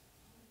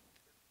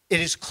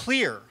is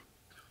clear,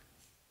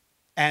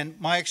 and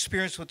my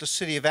experience with the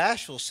city of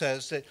Asheville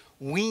says that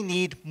we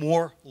need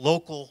more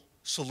local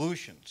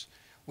solutions.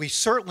 We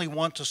certainly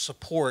want to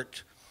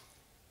support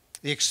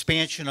the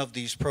expansion of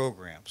these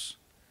programs.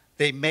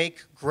 They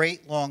make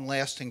great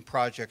long-lasting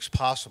projects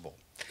possible.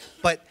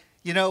 But,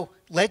 you know,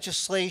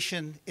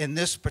 legislation in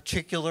this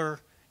particular,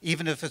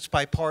 even if it's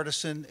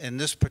bipartisan, in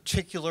this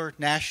particular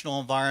national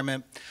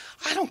environment,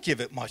 I don't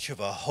give it much of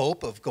a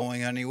hope of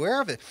going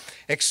anywhere, of it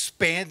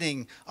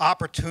expanding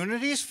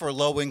opportunities for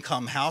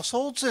low-income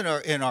households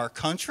in our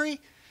country.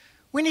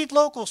 We need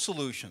local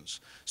solutions.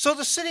 So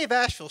the city of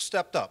Asheville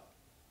stepped up,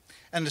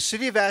 and the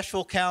City of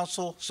Asheville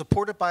Council,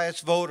 supported by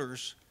its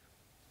voters,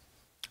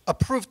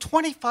 approved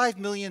 $25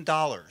 million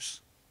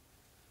of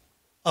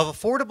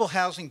affordable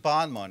housing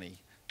bond money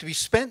to be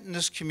spent in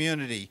this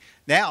community.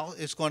 Now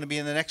it's going to be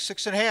in the next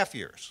 6.5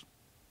 years.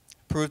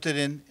 Approved it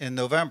in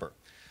November.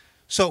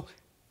 So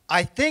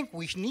I think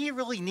we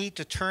really need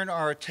to turn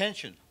our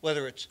attention,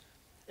 whether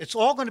it's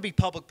all going to be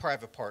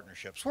public-private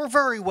partnerships. We're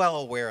very well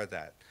aware of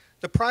that.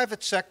 The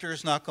private sector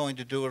is not going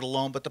to do it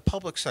alone, but the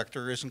public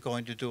sector isn't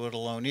going to do it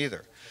alone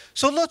either.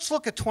 So let's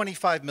look at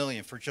 $25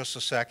 million for just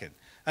a second.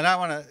 And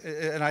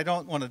I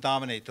don't want to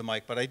dominate the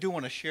mic, but I do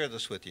want to share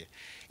this with you.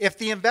 If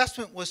the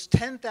investment was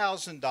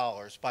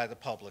 $10,000 by the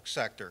public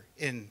sector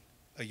in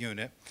a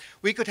unit,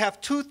 we could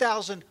have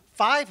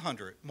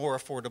 2,500 more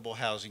affordable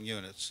housing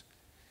units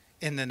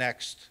in the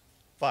next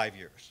 5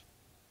 years.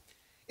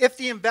 If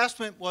the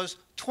investment was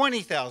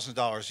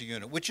 $20,000 a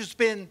unit, which has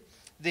been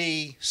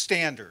the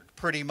standard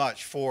pretty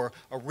much for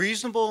a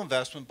reasonable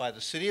investment by the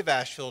city of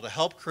Asheville to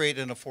help create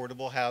an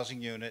affordable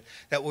housing unit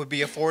that would be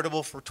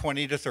affordable for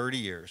 20 to 30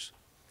 years,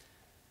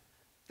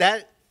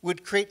 that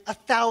would create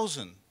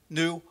 1,000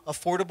 new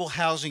affordable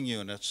housing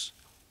units,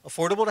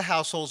 affordable to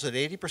households at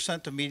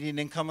 80% of median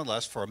income and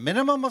less for a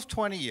minimum of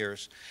 20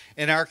 years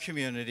in our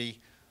community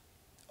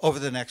over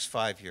the next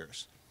 5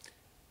 years.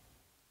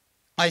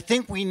 I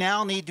think we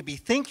now need to be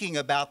thinking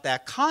about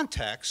that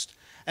context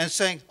and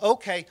saying,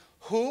 okay,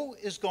 who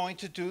is going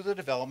to do the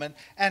development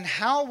and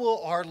how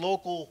will our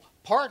local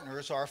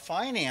partners, our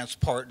finance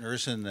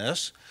partners in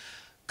this,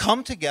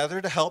 come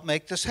together to help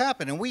make this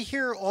happen? And we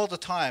hear all the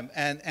time,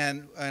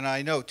 and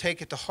I know,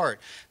 take it to heart,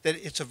 that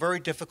it's a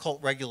very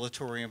difficult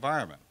regulatory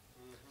environment.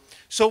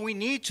 So we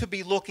need to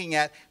be looking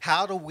at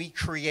how do we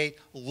create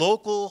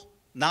local,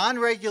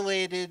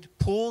 non-regulated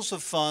pools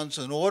of funds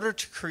in order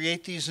to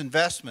create these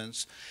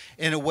investments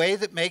in a way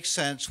that makes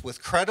sense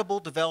with credible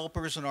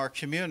developers in our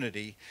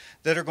community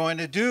that are going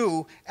to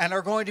do and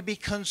are going to be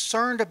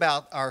concerned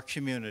about our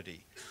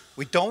community.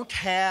 We don't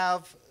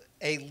have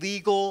a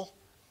legal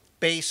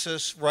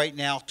basis right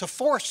now to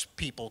force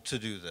people to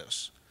do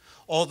this.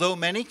 Although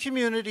many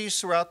communities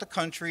throughout the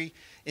country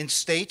in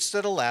states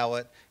that allow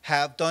it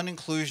have done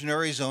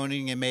inclusionary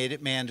zoning and made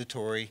it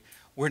mandatory,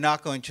 we're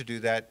not going to do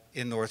that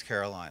in North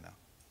Carolina.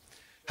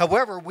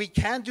 However, we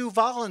can do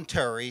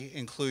voluntary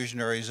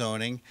inclusionary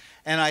zoning,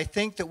 and I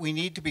think that we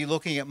need to be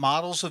looking at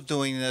models of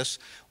doing this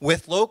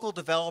with local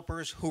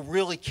developers who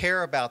really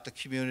care about the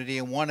community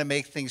and want to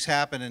make things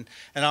happen. And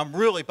I'm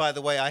really, by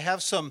the way, I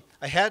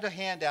had a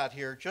handout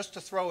here just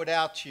to throw it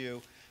out to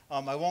you.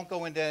 I won't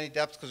go into any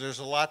depth because there's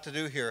a lot to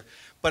do here.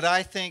 But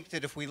I think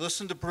that if we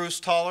listen to Bruce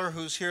Toller,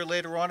 who's here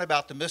later on,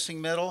 about the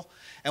missing middle,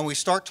 and we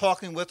start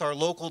talking with our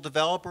local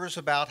developers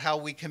about how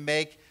we can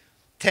make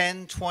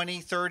 10,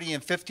 20, 30,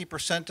 and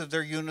 50% of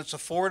their units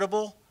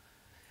affordable,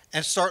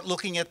 and start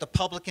looking at the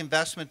public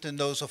investment in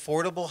those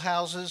affordable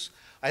houses,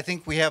 I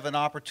think we have an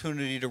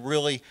opportunity to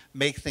really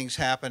make things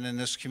happen in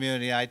this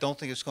community. I don't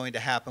think it's going to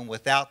happen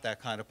without that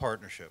kind of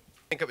partnership.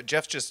 I think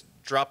Jeff just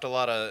dropped a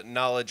lot of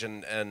knowledge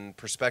and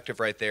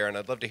perspective right there, and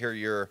I'd love to hear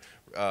your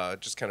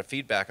just kind of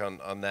feedback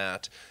on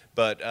that.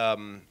 But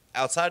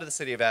outside of the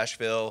city of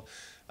Asheville,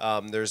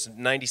 there's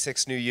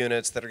 96 new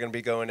units that are going to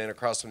be going in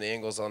across from the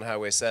Ingalls on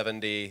Highway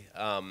 70.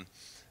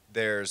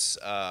 There's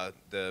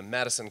the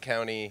Madison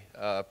County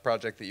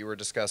project that you were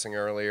discussing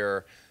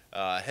earlier.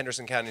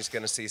 Henderson County is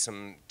going to see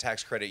some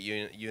tax credit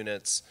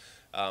units.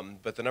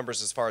 But the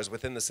numbers as far as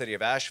within the city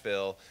of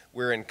Asheville,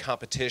 we're in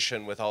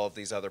competition with all of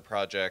these other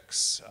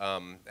projects,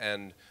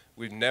 and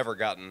we've never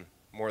gotten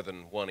more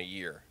than one a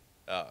year,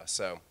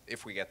 so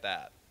if we get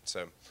that.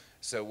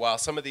 So while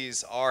some of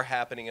these are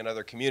happening in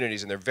other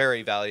communities, and they're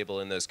very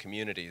valuable in those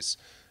communities,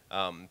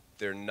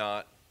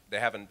 they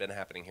haven't been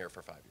happening here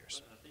for 5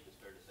 years. I think it's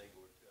fair to say,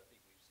 Gordon, too, I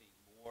think we've seen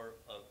more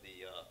of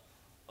the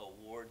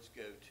awards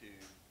go to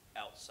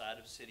outside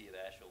of city of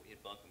Asheville in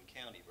Buncombe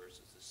County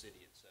versus the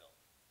city itself.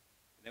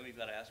 And then we've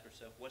got to ask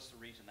ourselves, what's the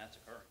reason that's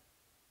occurring?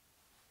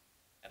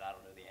 And I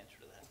don't know the answer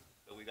to that,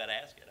 but we've got to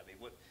ask it. I mean,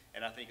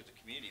 and I think as a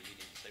community, we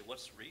need to say,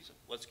 what's the reason?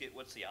 What's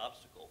the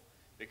obstacle?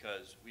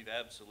 Because we've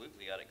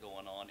absolutely got it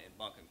going on in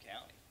Buncombe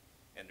County.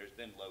 And there's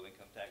been low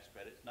income tax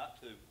credits, not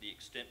to the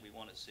extent we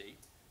want to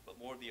see, but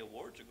more of the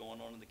awards are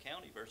going on in the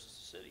county versus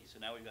the city. So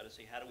now we've got to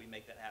see, how do we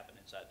make that happen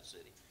inside the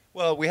city?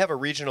 Well, we have a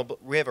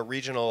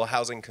regional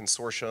housing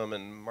consortium,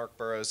 and Mark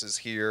Burrows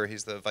is here.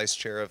 He's the vice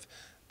chair of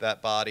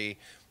that body.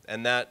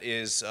 And that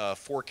is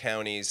 4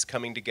 counties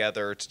coming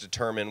together to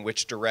determine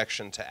which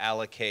direction to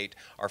allocate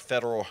our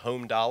federal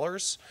home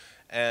dollars.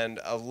 And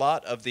a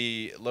lot of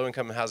the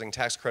low-income housing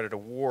tax credit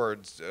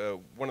awards,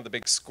 one of the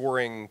big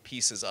scoring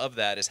pieces of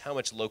that is how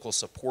much local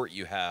support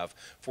you have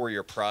for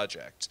your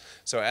project.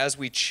 So as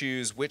we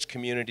choose which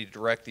community to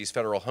direct these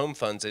federal home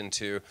funds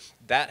into,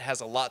 that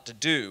has a lot to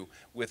do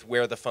with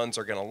where the funds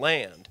are going to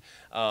land.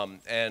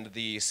 And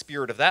the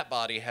spirit of that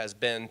body has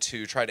been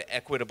to try to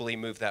equitably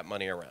move that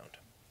money around.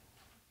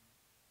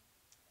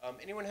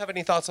 Anyone have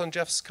any thoughts on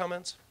Jeff's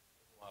comments?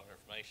 A lot of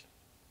information.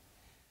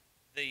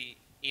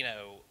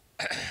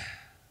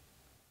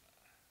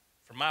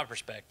 From my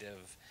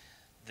perspective,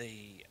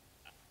 I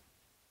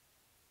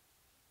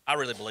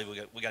really believe we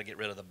got to get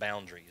rid of the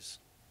boundaries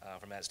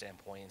from that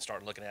standpoint and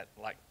start looking at,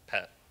 like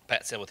Pat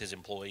said with his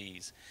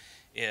employees,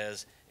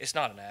 it's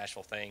not an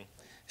Asheville thing,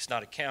 it's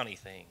not a county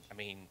thing. I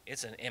mean,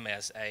 it's an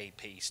MSA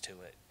piece to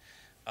it,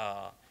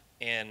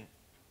 and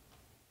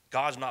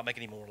God's not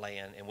making any more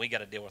land, and we got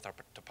to deal with our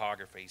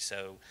topography.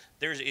 So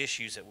there's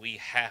issues that we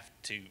have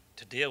to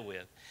deal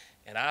with,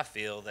 and I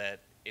feel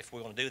that if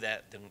we're going to do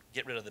that, then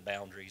get rid of the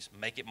boundaries,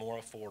 make it more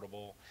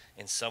affordable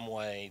in some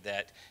way,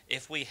 that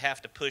if we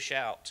have to push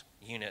out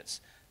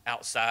units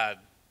outside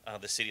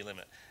the city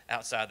limit,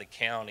 outside the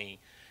county,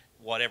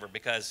 whatever,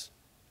 because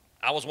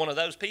I was one of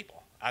those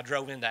people. I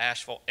drove into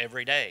Asheville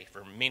every day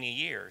for many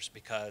years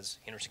because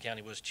Henderson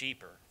County was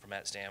cheaper from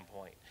that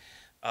standpoint.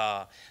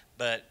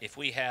 But if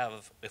we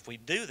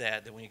do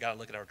that, then we got to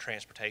look at our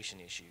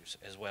transportation issues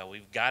as well.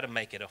 We've got to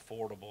make it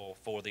affordable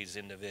for these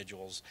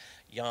individuals,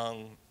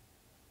 young,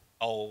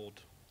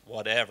 old,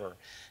 whatever,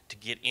 to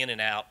get in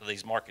and out of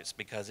these markets,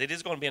 because it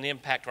is going to be an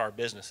impact to our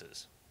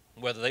businesses,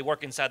 whether they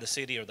work inside the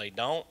city or they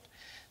don't.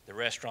 The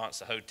restaurants,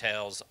 the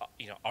hotels,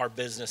 our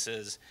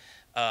businesses,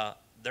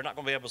 they're not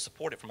going to be able to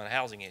support it from a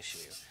housing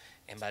issue.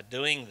 And by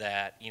doing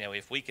that,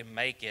 if we can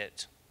make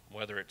it,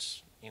 whether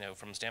it's,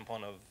 from the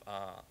standpoint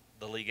of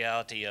the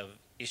legality of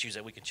issues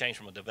that we can change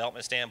from a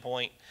development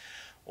standpoint,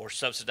 or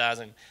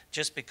subsidizing,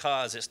 just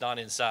because it's not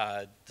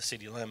inside the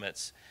city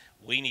limits,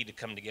 we need to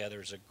come together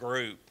as a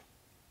group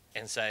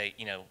and say,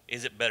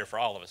 is it better for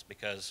all of us?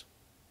 Because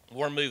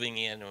we're moving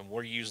in and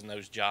we're using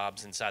those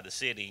jobs inside the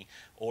city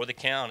or the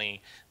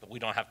county, but we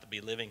don't have to be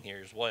living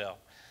here as well.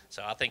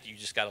 So I think you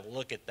just got to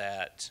look at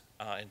that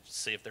and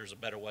see if there's a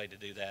better way to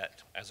do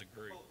that as a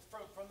group.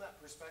 Well, from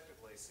that perspective,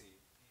 Lacey,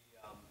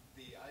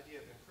 the idea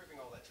of improving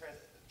all that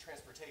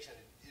transportation,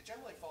 it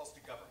generally falls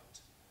to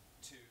government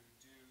to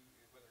do,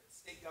 whether it's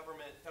state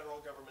government, federal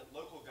government,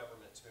 local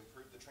government, to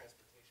improve the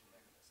transportation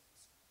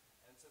mechanisms.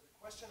 And so the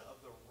question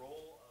of the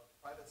role of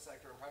private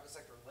sector and private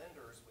sector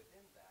lenders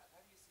within that,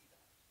 how do you see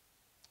that?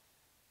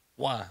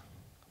 Why?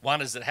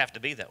 Why does it have to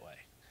be that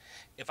way?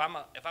 If I'm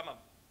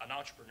an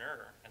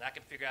entrepreneur and I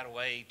can figure out a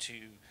way to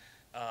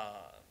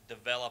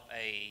develop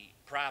a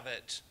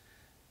private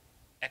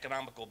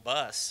economical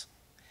bus,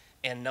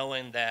 and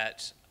knowing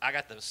that I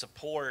got the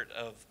support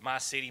of my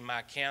city,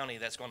 my county,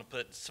 that's going to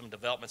put some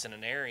developments in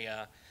an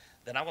area,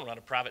 then I want to run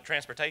a private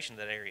transportation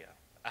to that area.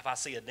 If I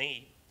see a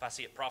need, if I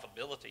see a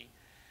profitability,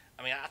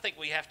 I think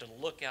we have to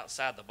look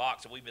outside the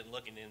box that we've been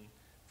looking in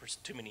for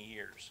too many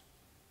years.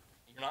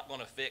 You're not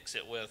going to fix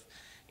it with,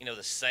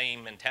 the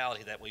same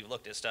mentality that we've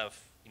looked at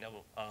stuff,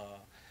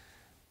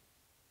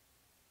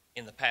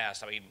 in the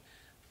past.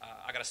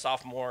 I got a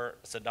sophomore,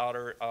 it's a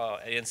daughter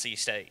at NC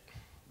State,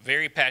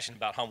 very passionate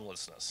about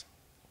homelessness.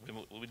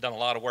 We've done a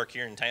lot of work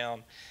here in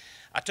town.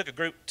 I took a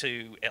group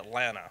to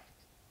Atlanta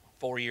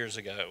 4 years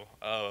ago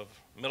of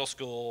middle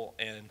school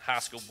and high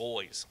school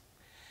boys.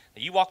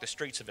 Now, you walk the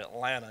streets of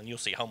Atlanta and you'll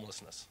see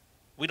homelessness.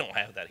 We don't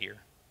have that here.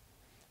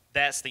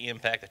 That's the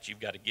impact that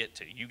you've got to get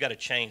to. You've got to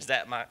change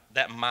that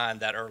mind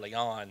that early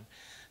on,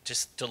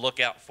 just to look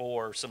out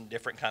for some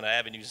different kind of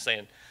avenues,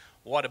 saying,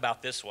 what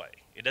about this way?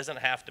 It doesn't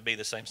have to be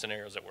the same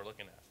scenarios that we're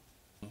looking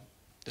at.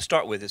 To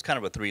start with, it's kind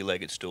of a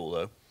three-legged stool,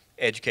 though.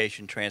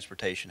 Education,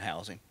 transportation,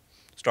 housing.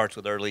 Starts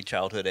with early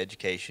childhood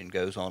education,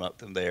 goes on up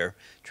from there.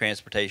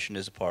 Transportation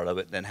is a part of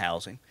it, then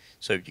housing.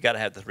 So you got to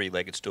have the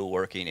three-legged stool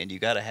working, and you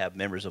got to have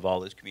members of all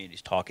those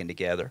communities talking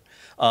together.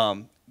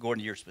 Gordon,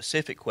 to your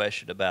specific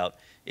question about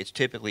it's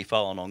typically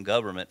fallen on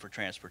government for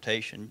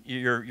transportation,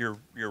 you're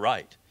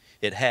right.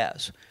 It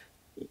has.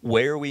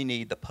 Where we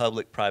need the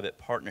public-private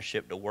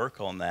partnership to work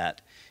on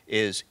that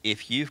is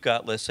if you've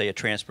got, let's say, a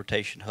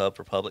transportation hub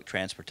for public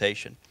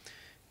transportation.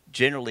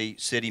 Generally,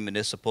 city,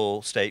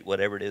 municipal, state,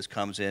 whatever it is,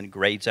 comes in,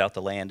 grades out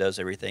the land, does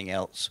everything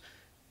else.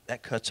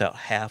 That cuts out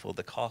half of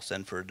the cost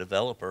then for a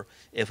developer.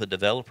 If a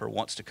developer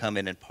wants to come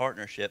in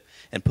partnership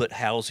and put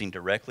housing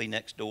directly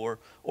next door,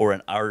 or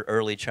an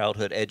early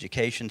childhood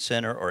education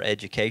center, or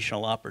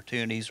educational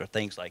opportunities, or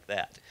things like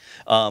that.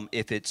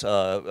 If it's,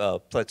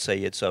 let's say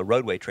it's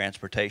roadway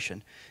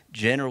transportation,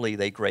 generally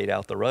they grade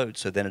out the road,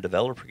 so then a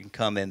developer can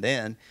come in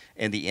then,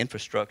 and the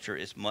infrastructure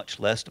is much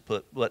less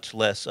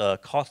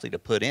costly to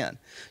put in.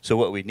 So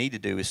what we need to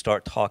do is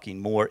start talking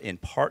more in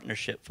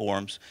partnership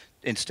forms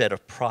instead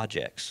of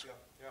projects.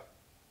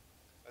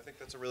 I think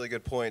that's a really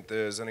good point.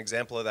 There's an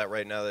example of that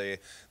right now. The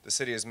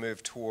city has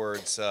moved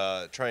towards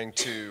trying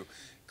to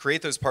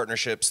create those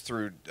partnerships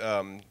through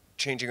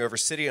changing over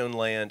city-owned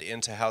land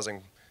into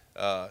housing,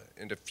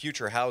 into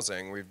future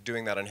housing. We're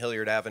doing that on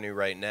Hilliard Avenue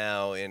right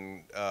now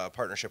in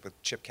partnership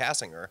with Chip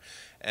Kassinger,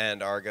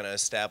 and are going to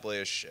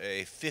establish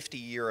a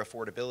 50-year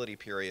affordability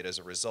period as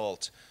a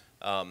result.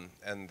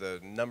 And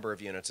the number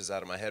of units is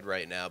out of my head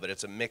right now, but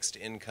it's a mixed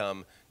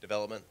income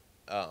development.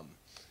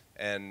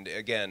 And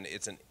again,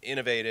 it's an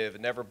innovative,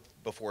 never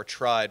before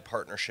tried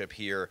partnership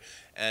here,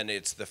 and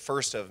it's the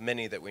first of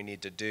many that we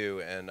need to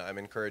do. And I'm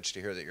encouraged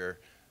to hear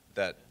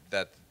that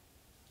that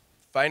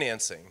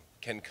financing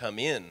can come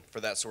in for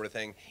that sort of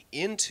thing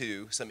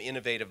into some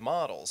innovative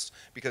models,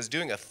 because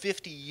doing a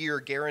 50-year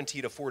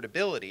guaranteed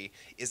affordability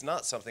is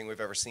not something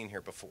we've ever seen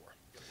here before.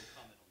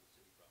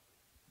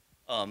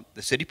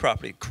 The city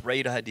property,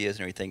 great ideas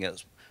and everything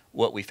else.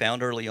 What we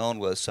found early on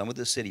was some of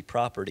the city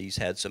properties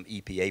had some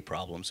EPA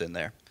problems in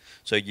there.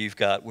 So you've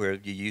got where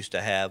you used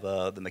to have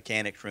the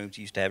mechanics rooms,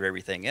 you used to have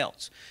everything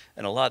else.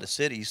 And a lot of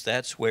cities,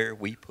 that's where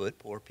we put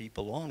poor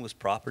people on, was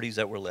properties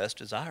that were less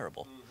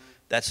desirable.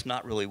 That's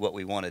not really what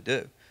we want to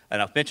do.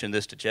 And I've mentioned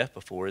this to Jeff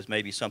before, is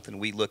maybe something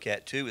we look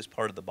at too as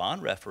part of the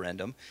bond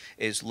referendum,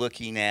 is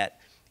looking at,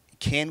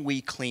 can we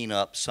clean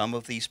up some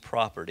of these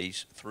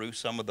properties through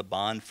some of the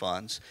bond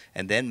funds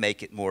and then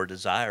make it more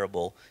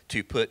desirable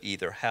to put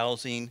either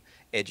housing,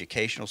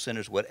 educational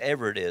centers,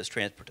 whatever it is,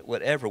 transport,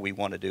 whatever we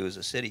want to do as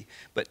a city,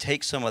 but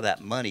take some of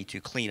that money to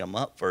clean them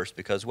up first,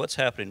 because what's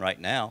happening right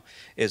now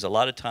is a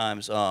lot of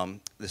times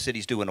the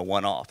city's doing a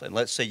one-off. And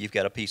let's say you've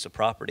got a piece of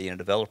property and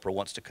a developer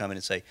wants to come in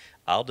and say,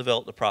 I'll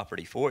develop the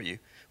property for you.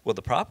 Well,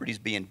 the property's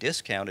being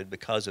discounted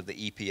because of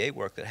the EPA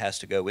work that has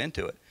to go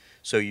into it.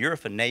 So you're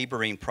if a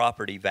neighboring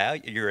property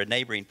you're a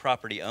neighboring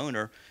property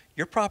owner,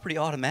 your property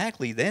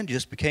automatically then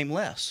just became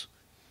less.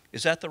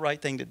 Is that the right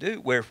thing to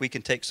do? Where if we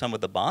can take some of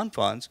the bond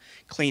funds,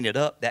 clean it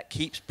up, that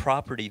keeps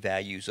property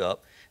values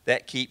up,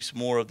 that keeps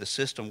more of the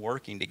system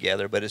working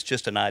together, but it's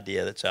just an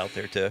idea that's out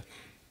there too.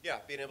 Yeah,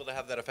 being able to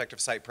have that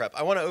effective site prep.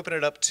 I want to open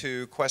it up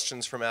to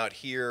questions from out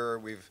here.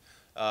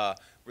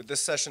 This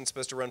session's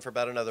supposed to run for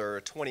about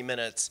another 20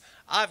 minutes.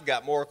 I've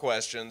got more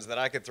questions that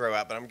I could throw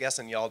out, but I'm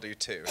guessing y'all do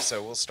too.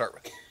 So we'll start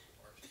with.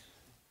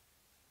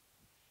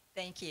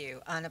 Thank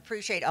you, and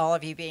appreciate all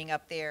of you being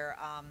up there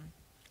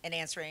and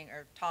answering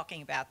or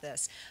talking about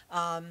this.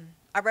 I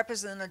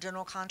represent a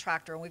general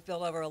contractor, and we've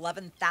built over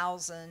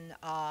 11,000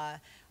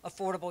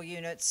 affordable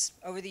units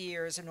over the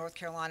years in North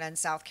Carolina and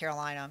South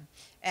Carolina,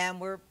 and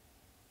we're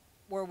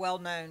well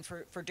known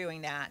for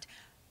doing that.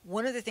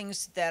 One of the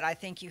things that I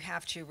think you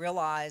have to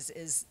realize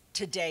is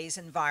today's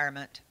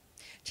environment.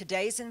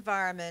 Today's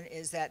environment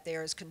is that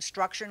there is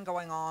construction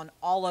going on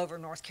all over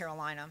North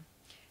Carolina.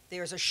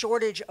 There's a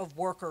shortage of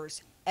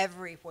workers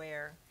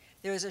everywhere.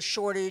 There's a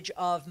shortage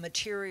of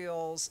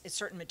materials,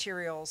 certain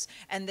materials,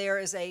 and there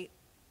is a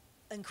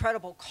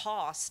incredible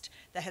cost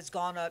that has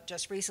gone up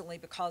just recently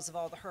because of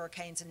all the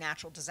hurricanes and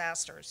natural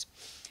disasters.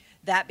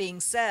 That being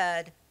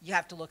said, you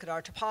have to look at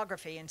our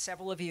topography, and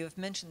several of you have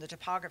mentioned the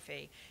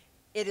topography.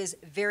 It is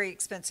very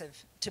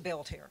expensive to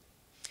build here.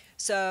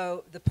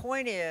 So the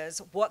point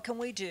is, what can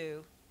we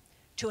do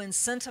to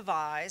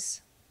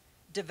incentivize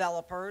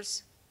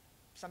developers?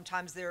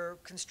 Sometimes they're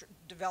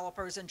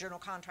developers and general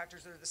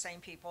contractors that are the same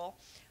people,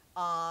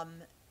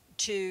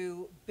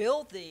 to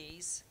build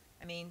these.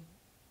 I mean,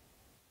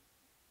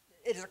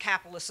 it is a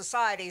capitalist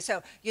society,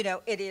 so, you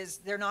know,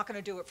 they're not going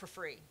to do it for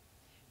free.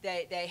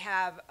 They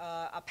have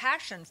a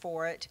passion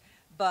for it,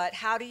 but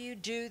how do you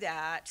do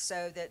that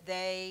so that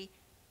they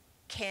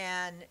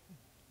can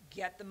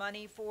get the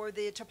money for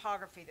the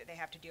topography that they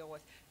have to deal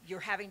with? You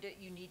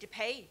need to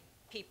pay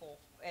people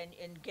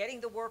and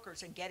getting the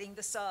workers and getting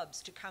the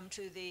subs to come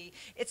to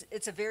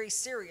it's a very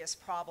serious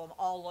problem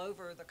all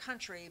over the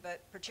country,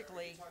 but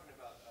particularly. Are you talking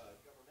about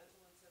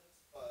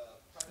governmental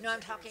incentives? No,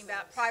 I'm talking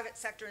about private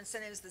sector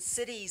incentives, the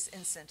city's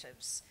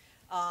incentives.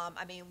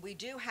 I mean, we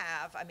do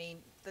have,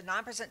 the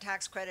 9%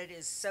 tax credit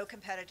is so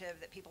competitive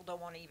that people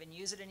don't want to even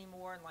use it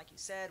anymore. And like you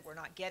said, we're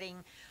not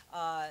getting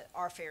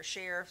our fair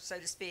share, so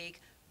to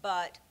speak.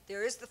 But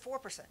there is the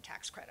 4%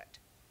 tax credit.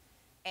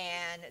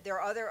 And there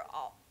are other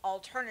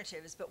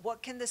alternatives. But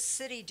what can the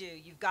city do?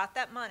 You've got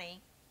that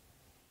money,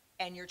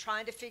 and you're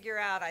trying to figure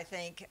out, I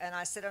think, and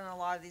I sit on a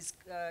lot of these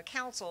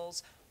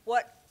councils,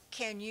 what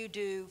can you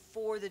do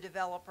for the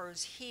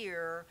developers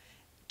here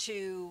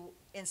to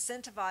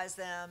incentivize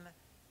them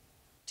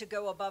to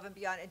go above and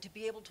beyond and to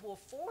be able to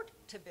afford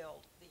to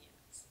build the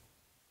units?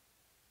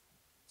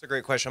 It's a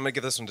great question. I'm going to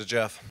give this one to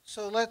Jeff.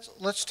 So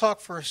let's talk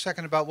for a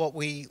second about what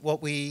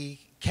we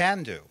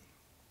can do.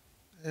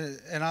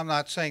 And I'm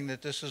not saying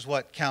that this is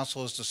what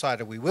council has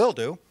decided we will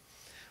do,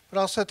 but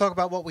I'll also talk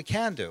about what we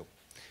can do.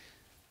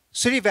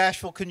 City of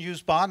Asheville can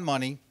use bond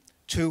money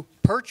to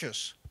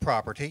purchase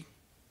property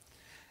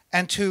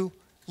and to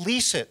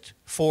lease it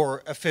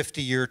for a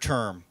 50-year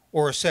term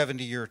or a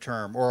 70-year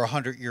term or a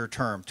 100-year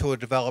term to a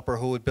developer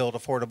who would build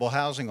affordable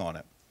housing on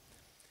it.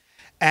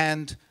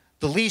 And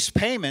the lease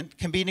payment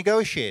can be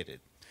negotiated.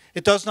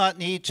 It does not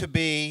need to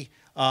be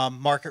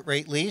market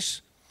rate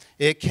lease.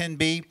 It can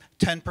be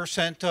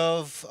 10%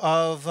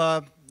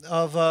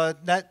 of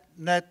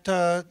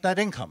net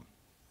income,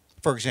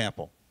 for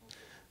example.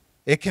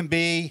 It can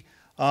be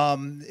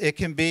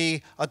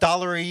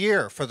 $1 a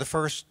year for the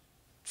first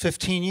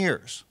 15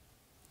 years.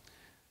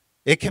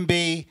 It can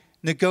be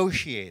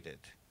negotiated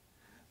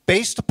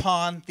based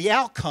upon the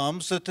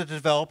outcomes that the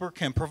developer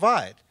can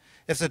provide.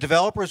 If the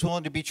developer is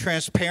willing to be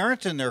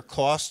transparent in their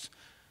cost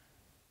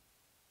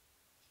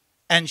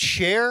and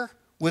share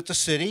with the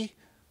city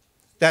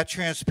that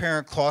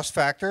transparent cost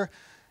factor,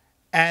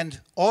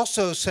 and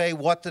also say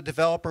what the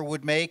developer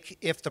would make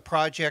if the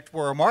project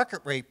were a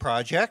market rate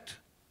project,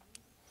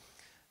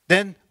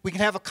 then we can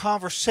have a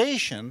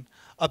conversation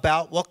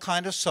about what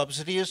kind of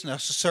subsidy is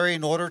necessary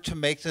in order to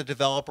make the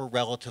developer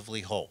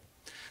relatively whole.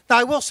 Now,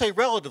 I will say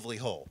relatively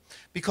whole,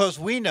 because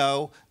we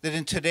know that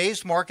in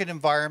today's market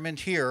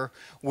environment here,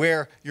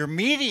 where your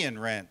median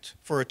rent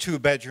for a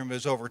two-bedroom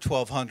is over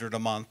 $1,200 a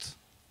month,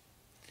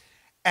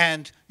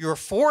 and your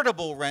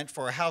affordable rent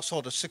for a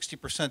household of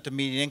 60% of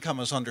median income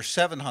is under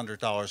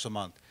 $700 a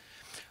month,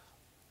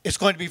 it's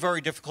going to be very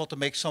difficult to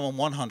make someone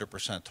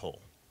 100% whole.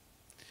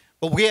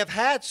 But we have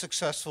had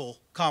successful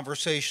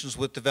conversations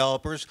with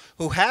developers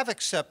who have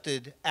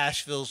accepted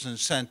Asheville's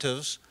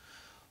incentives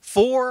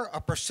for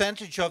a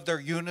percentage of their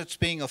units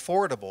being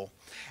affordable.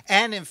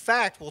 And in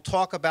fact, we'll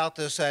talk about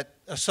this at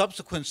a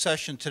subsequent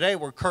session today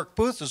where Kirk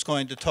Booth is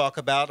going to talk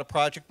about a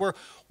project where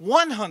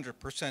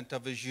 100%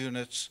 of his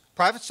units,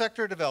 private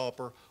sector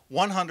developer,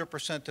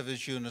 100% of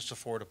his units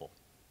affordable.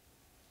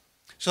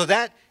 So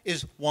that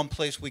is one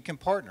place we can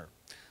partner.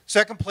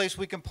 Second place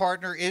we can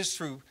partner is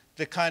through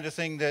the kind of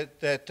thing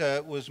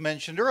that was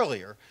mentioned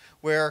earlier,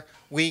 where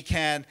we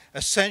can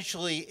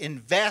essentially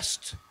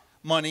invest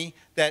money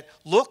that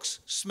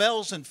looks,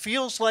 smells, and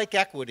feels like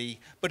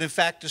equity, but in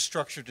fact is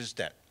structured as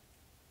debt.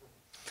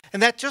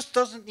 And that just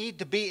doesn't need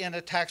to be in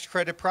a tax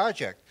credit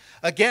project.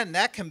 Again,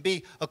 that can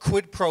be a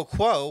quid pro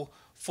quo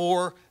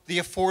for the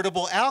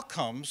affordable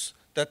outcomes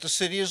that the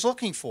city is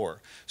looking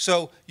for.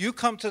 So you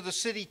come to the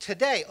city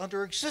today,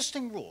 under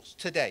existing rules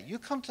today, you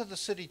come to the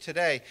city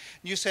today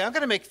and you say, I'm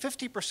going to make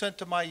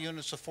 50% of my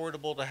units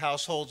affordable to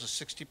households of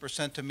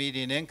 60% of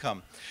median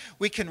income.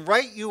 We can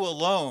write you a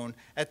loan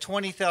at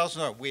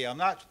 $20,000. I'm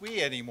not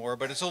we anymore,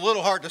 but it's a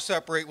little hard to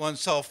separate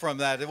oneself from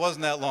that. It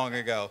wasn't that long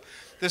ago.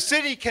 The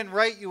city can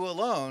write you a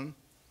loan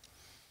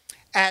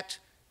at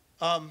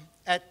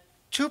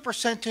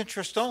 2%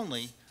 interest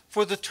only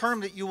for the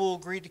term that you will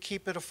agree to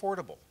keep it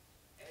affordable.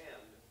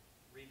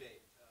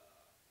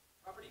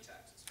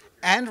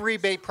 And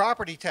rebate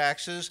property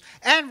taxes,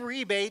 and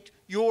rebate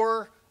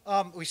your,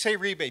 we say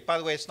rebate, by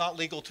the way, it's not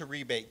legal to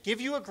rebate. Give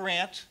you a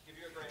grant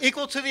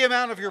equal to the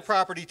amount of your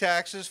property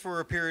taxes for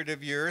a period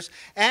of years,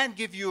 and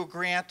give you a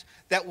grant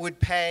that would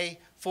pay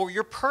for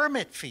your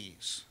permit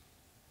fees.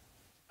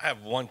 I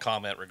have one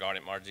comment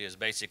regarding Margie, is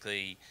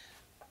basically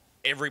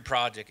every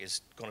project is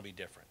going to be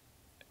different.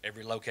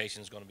 Every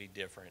location is going to be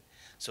different.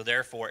 So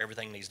therefore,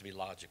 everything needs to be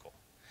logical.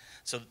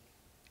 So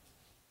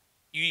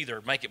you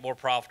either make it more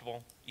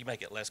profitable, you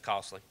make it less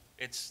costly.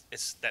 It's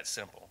that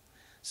simple.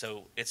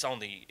 So it's on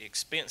the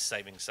expense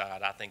saving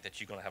side, I think that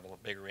you're going to have a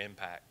bigger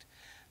impact.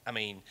 I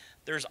mean,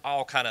 there's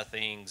all kind of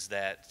things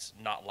that's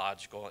not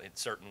logical in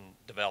certain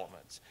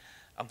developments.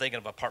 I'm thinking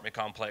of apartment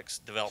complex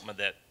development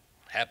that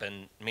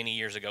happened many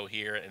years ago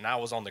here, and I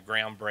was on the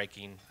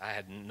groundbreaking. I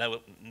had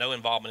no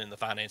involvement in the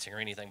financing or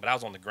anything, but I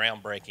was on the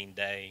groundbreaking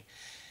day,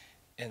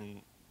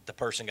 and the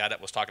person guy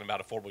that was talking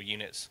about affordable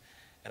units,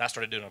 and I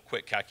started doing a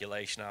quick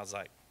calculation. I was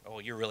like, oh,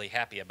 you're really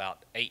happy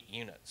about 8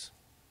 units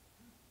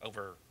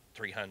over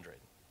 300.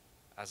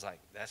 I was like,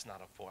 that's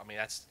not affordable. I mean,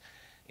 that's,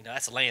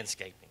 that's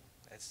landscaping.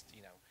 That's,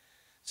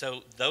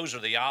 So those are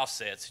the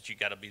offsets that you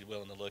got to be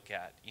willing to look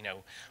at.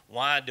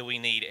 Why do we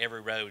need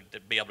every road to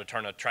be able to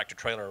turn a tractor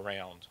trailer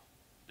around?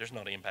 There's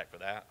no impact for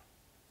that.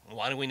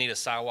 Why do we need a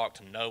sidewalk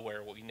to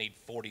nowhere? Well, we need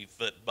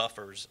 40-foot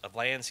buffers of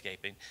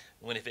landscaping,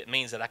 when if it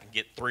means that I can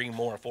get 3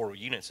 more affordable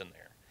units in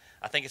there.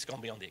 I think it's going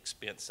to be on the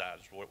expense side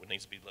is what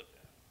needs to be looked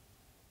at.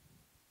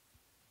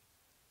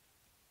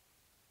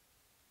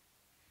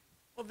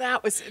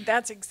 Well,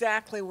 that's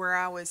exactly where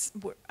I was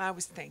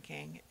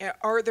thinking.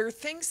 Are there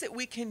things that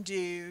we can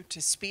do to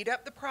speed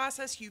up the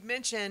process? You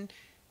mentioned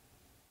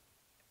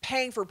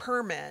paying for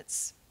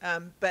permits,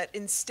 but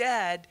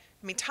instead,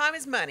 I mean, time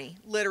is money,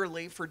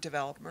 literally, for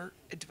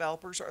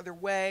developers. Are there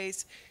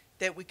ways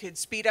that we could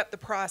speed up the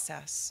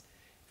process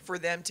for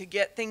them to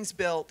get things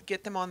built,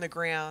 get them on the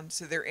ground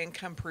so they're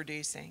income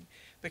producing?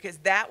 Because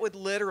that would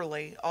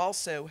literally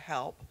also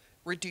help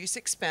reduce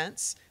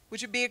expense,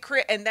 which would be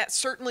and that's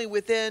certainly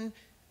within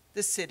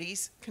the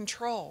city's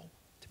control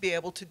to be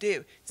able to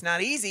do. It's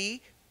not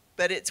easy,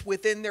 but it's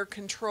within their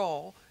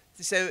control.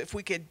 So if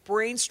we could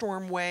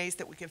brainstorm ways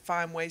that we could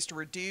find ways to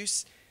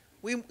reduce,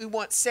 we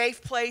want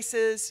safe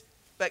places,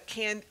 but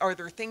are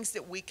there things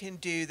that we can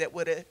do that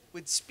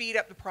would speed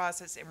up the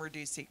process and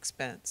reduce the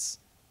expense?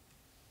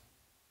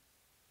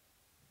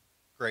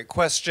 Great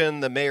question.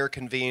 The mayor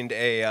convened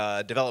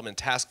a development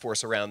task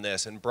force around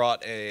this and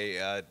brought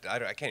I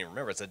can't even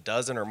remember, it's a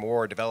dozen or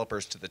more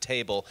developers to the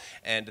table,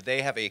 and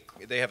they have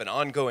an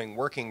ongoing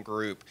working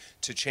group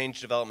to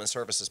change development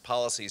services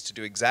policies to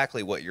do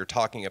exactly what you're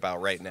talking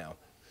about right now.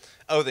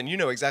 Oh, then you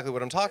know exactly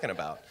what I'm talking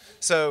about.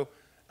 So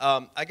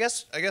I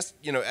guess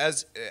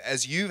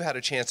as you've had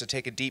a chance to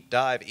take a deep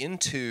dive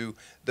into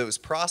those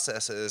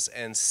processes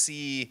and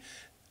see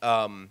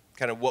kind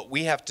of what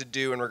we have to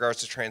do in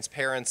regards to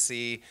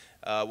transparency,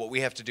 what we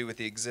have to do with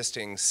the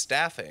existing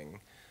staffing,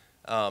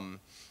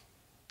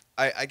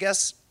 I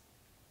guess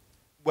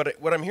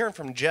what I'm hearing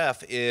from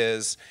Jeff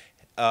is,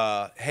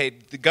 hey,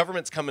 the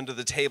government's coming to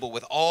the table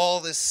with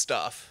all this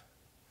stuff,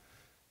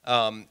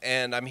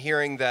 and I'm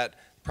hearing that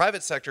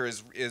private sector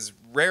is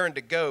raring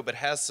to go, but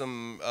has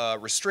some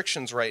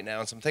restrictions right now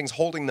and some things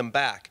holding them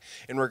back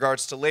in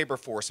regards to labor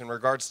force, in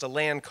regards to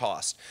land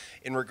cost,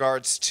 in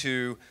regards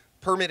to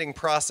permitting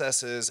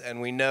processes,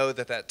 and we know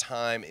that that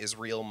time is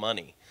real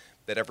money,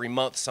 that every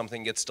month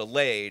something gets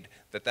delayed,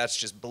 that's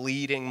just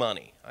bleeding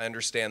money. I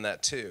understand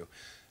that too.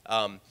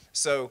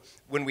 So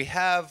when we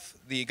have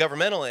the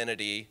governmental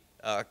entity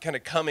kind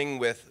of coming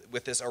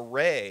with this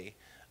array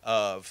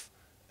of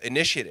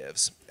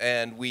initiatives,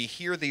 and we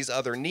hear these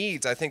other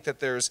needs, I think that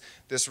there's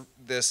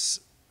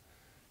this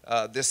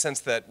sense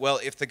that,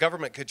 well, if the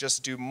government could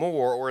just do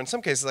more, or in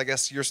some cases, I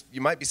guess you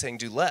might be saying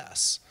do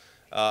less,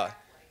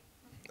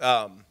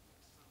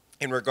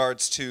 in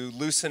regards to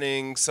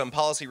loosening some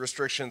policy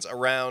restrictions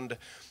around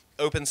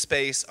open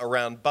space,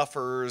 around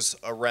buffers,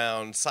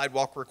 around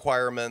sidewalk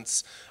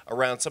requirements,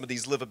 around some of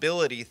these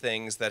livability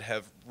things that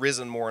have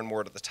risen more and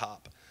more to the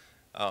top.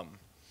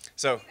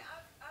 So.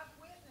 I've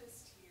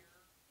witnessed here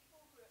people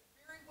who are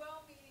very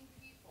well-meaning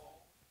people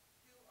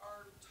who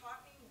are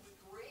talking with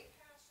great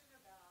passion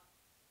about.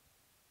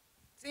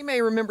 So you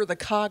may remember the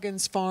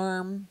Coggins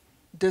Farm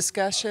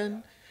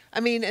discussion. I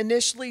mean,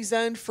 initially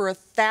zoned for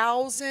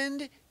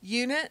 1,000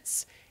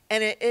 units,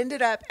 and it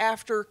ended up,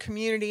 after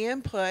community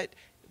input,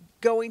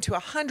 going to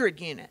 100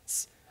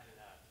 units.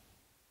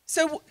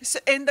 So,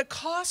 and the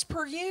cost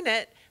per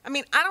unit, I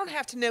mean, I don't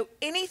have to know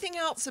anything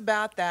else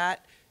about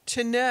that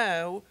to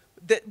know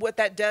that what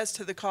that does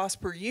to the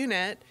cost per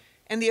unit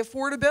and the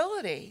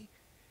affordability.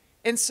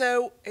 And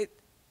so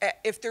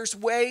if there's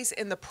ways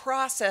in the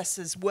process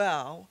as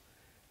well,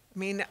 I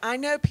mean, I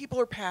know people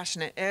are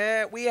passionate.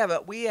 We have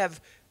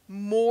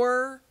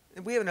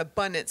an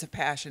abundance of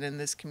passion in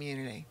this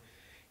community.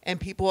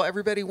 And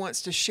everybody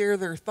wants to share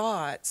their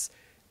thoughts.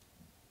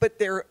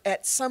 But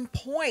at some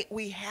point,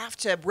 we have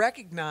to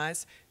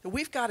recognize that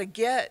we've got to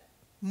get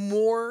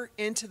more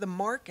into the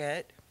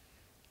market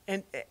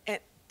and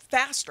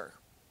faster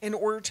in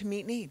order to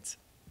meet needs.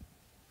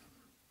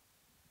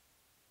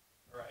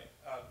 All right.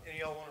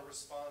 Any of y'all want to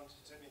respond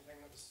to anything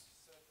that was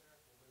said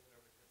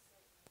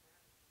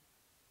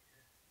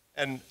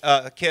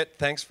there? And Kit,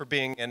 thanks for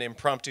being an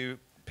impromptu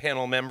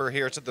panel member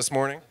here this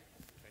morning.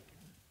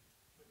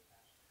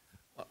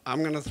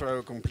 I'm going to throw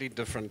a complete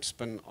different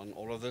spin on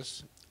all of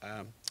this.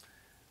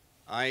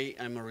 I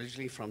am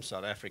originally from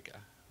South Africa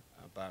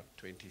about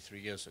 23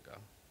 years ago.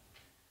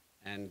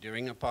 And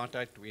during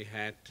apartheid, we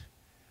had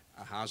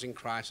a housing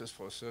crisis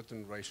for a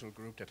certain racial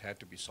group that had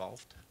to be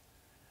solved.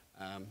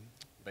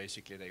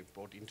 Basically, they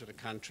brought into the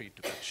country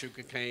to cut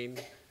sugarcane.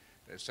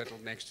 They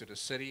settled next to the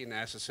city, and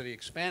as the city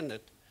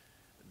expanded,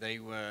 they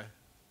were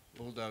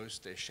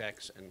bulldozed, their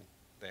shacks, and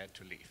they had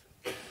to leave.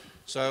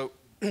 So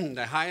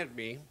they hired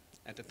me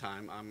at the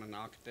time. I'm an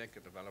architect, a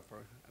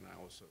developer, and I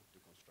also do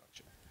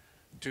construction,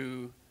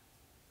 to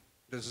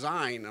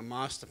design a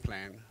master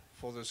plan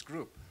for this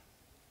group.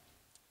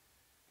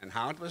 And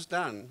how it was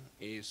done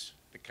is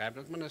the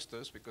cabinet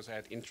ministers, because I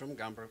had interim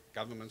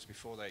governments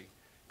before they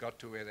got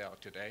to where they are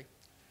today,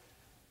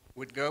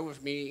 would go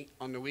with me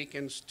on the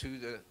weekends to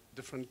the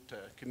different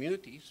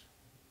communities.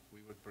 We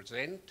would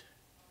present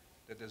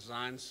the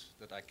designs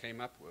that I came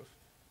up with.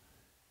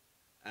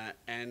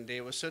 And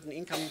there were certain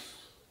income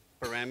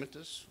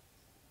parameters,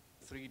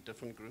 3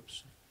 different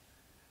groups.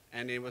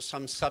 And there was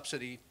some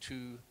subsidy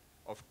to,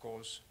 of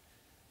course,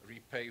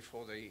 repay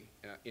for the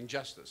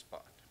injustice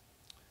part.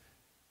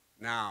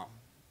 Now,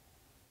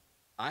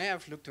 I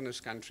have looked in this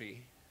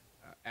country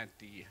at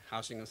the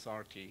housing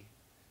authority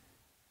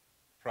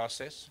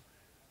process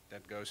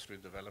that goes through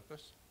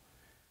developers.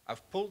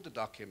 I've pulled the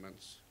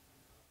documents,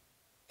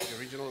 the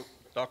original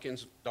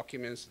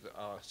documents that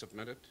are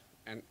submitted,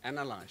 and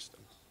analyzed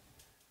them.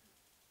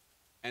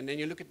 And then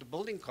you look at the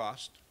building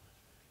cost,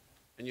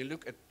 and you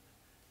look at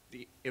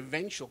the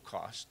eventual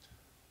cost,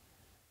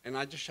 and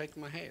I just shake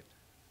my head.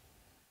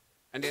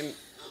 And then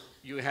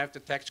you have the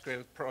tax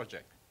credit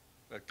project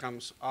that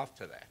comes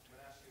after that.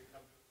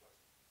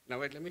 No,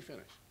 wait, let me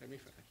finish.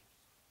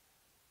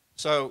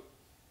 So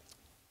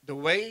the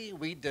way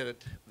we did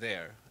it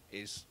there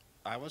is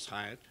I was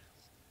hired.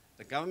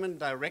 The government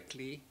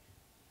directly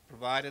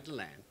provided the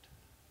land.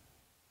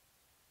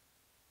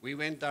 We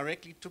went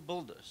directly to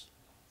builders.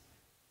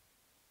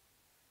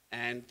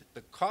 And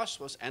the cost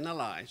was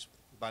analyzed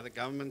by the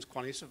government's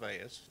quantity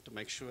surveyors to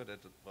make sure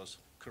that it was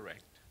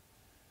correct.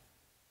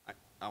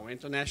 I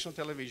went to national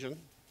television.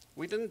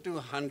 We didn't do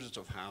hundreds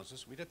of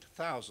houses. We did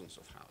thousands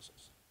of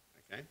houses,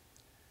 okay?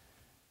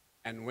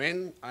 And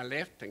when I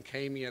left and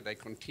came here, they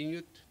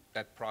continued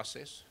that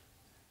process.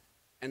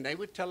 And they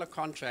would tell a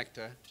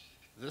contractor,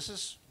 this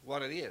is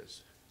what it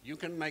is. You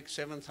can make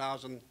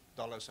 $7,000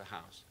 a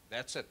house.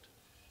 That's it.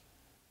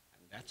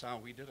 And that's how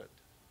we did it.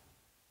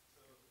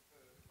 So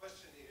the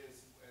question is,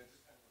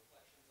 just kind of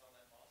reflections on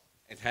that model?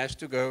 It has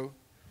to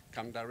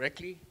come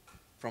directly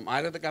from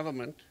either the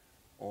government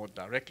or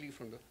directly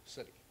from the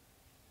city.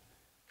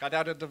 Cut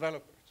out the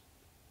developers.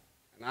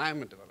 And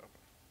I'm a developer.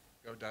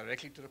 Go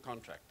directly to the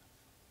contractor.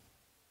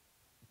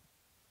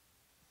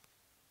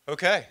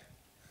 Okay.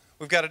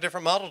 We've got a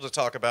different model to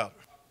talk about.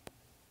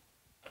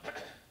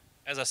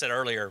 as I said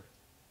earlier,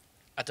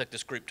 I took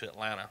this group to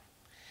Atlanta.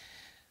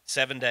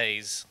 7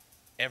 days,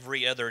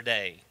 every other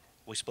day,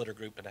 we split our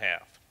group in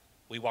half.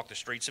 We walked the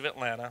streets of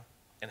Atlanta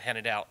and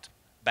handed out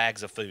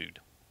bags of food,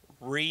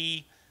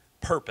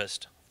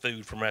 repurposed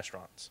food from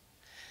restaurants.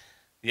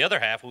 The other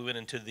half, we went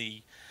into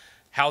the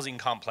housing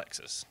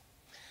complexes,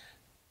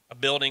 a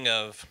building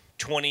of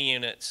 20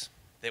 units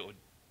that would,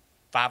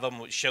 5 of them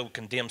would show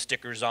condemned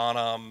stickers on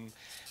them.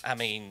 I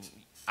mean,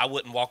 I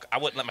wouldn't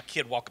let my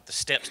kid walk up the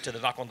steps to the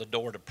knock on the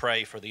door to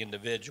pray for the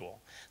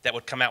individual that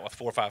would come out with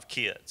 4 or 5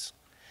 kids.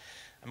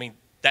 I mean,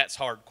 that's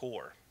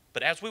hardcore.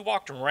 But as we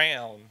walked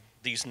around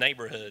these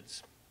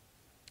neighborhoods,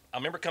 I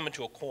remember coming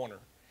to a corner,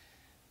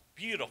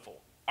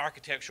 beautiful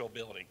architectural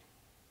building,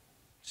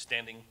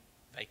 standing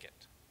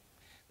vacant.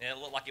 And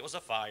it looked like it was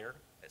a fire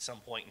at some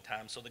point in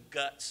time, so the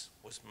guts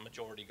was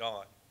majority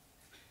gone.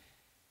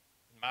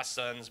 My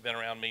son's been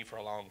around me for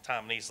a long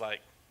time, and he's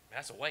like,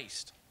 that's a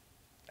waste.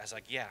 I was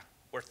like, yeah,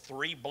 we're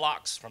 3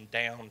 blocks from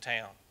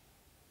downtown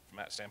from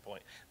that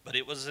standpoint. But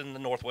it was in the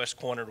northwest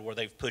corner where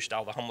they've pushed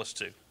all the homeless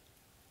to.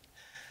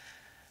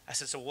 I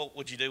said, so what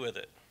would you do with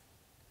it?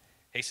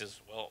 He says,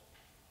 well,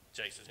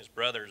 Jason, his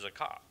brother's a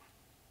cop.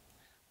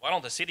 Why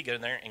don't the city go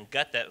in there and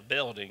gut that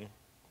building,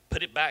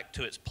 put it back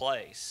to its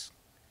place,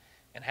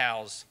 and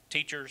house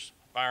teachers,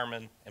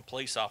 firemen, and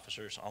police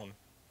officers on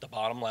the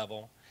bottom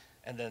level,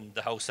 and then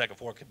the whole second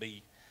floor could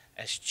be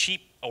as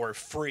cheap or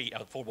free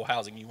affordable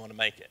housing you want to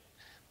make it.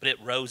 But it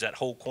rose that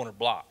whole corner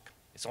block.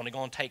 It's only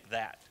going to take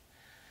that.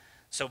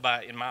 So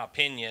in my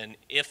opinion,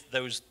 if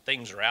those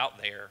things are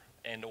out there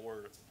and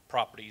or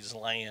properties,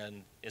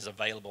 land is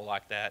available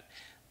like that,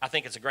 I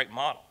think it's a great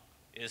model,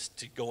 is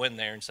to go in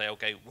there and say,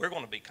 okay, we're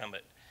going to become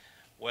it.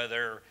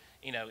 Whether,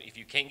 if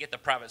you can't get the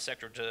private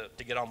sector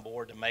to get on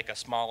board to make a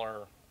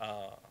smaller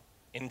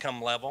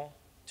income level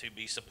to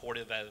be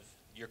supportive of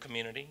your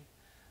community,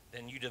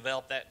 then you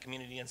develop that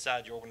community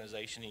inside your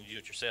organization and you do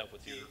it yourself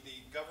with your...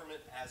 The government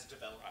has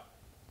developed...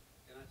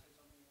 Can I say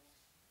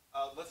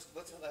something?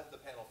 Let's have the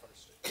panel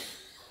first.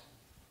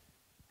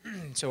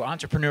 So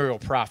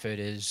entrepreneurial profit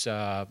is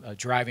a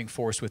driving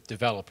force with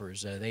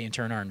developers. They in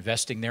turn are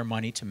investing their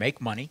money to make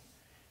money.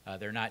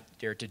 They're not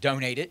there to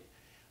donate it.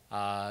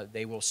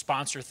 They will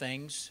sponsor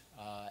things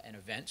and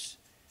events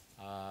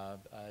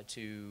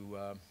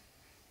to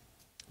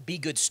be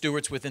good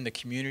stewards within the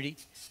community.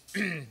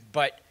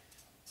 But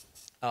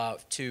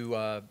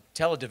to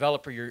tell a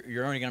developer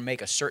you're only going to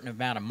make a certain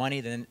amount of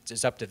money, then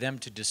it's up to them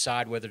to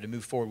decide whether to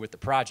move forward with the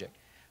project.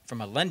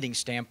 From a lending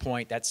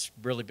standpoint, that's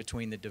really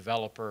between the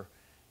developer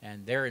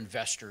and their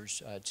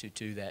investors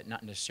to that,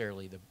 not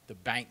necessarily the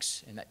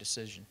banks in that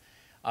decision.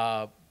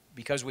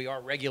 Because we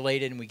are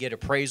regulated and we get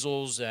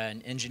appraisals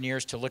and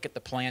engineers to look at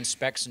the plan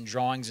specs and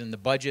drawings and the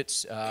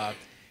budgets,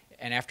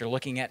 and after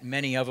looking at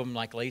many of them,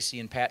 like Lacey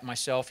and Pat and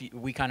myself,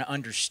 we kind of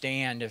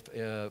understand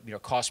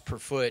if, cost per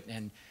foot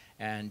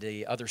and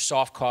the other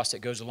soft cost that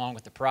goes along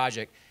with the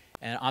project.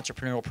 And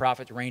entrepreneurial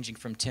profit ranging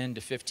from 10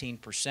 to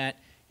 15%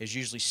 is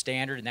usually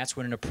standard, and that's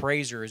what an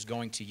appraiser is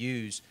going to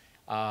use.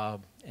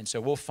 And so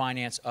we'll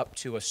finance up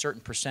to a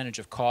certain percentage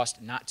of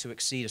cost, not to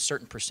exceed a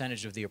certain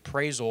percentage of the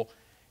appraisal,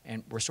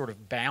 and we're sort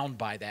of bound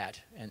by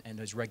that and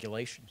those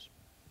regulations.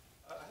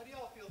 How do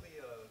y'all feel the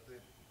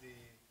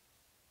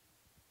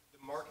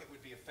market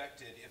would be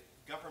affected if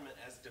government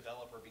as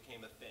developer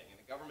became a thing, and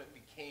the government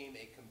became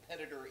a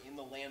competitor in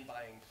the land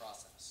buying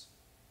process?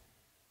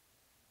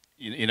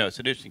 It's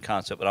an interesting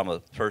concept, but I'm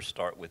going to first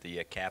start with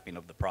the capping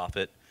of the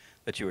profit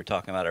that you were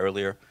talking about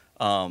earlier.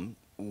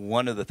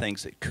 One of the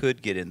things that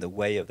could get in the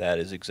way of that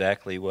is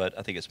exactly what,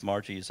 I think it's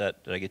Margie, did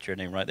I get your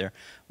name right there?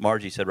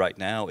 Margie said right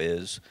now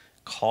is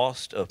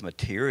cost of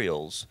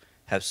materials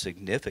have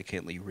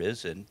significantly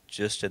risen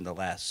just in the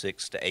last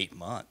 6 to 8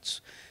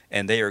 months.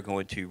 And they are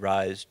going to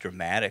rise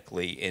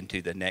dramatically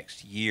into the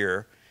next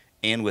year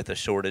and with a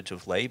shortage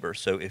of labor.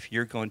 So if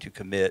you're going to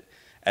commit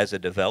as a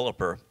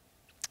developer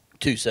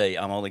to say,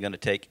 I'm only going to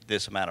take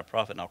this amount of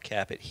profit and I'll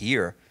cap it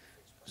here,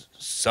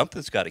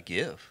 something's got to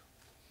give,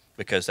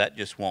 because that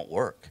just won't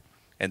work.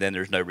 And then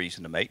there's no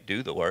reason to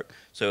do the work.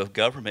 So if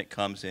government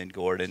comes in,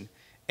 Gordon,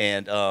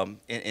 and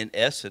in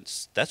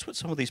essence, that's what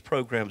some of these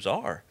programs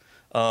are.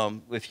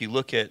 If you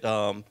look at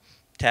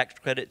tax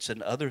credits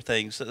and other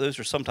things, those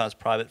are sometimes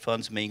private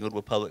funds mingled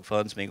with public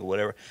funds mingled,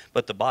 whatever.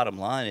 But the bottom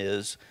line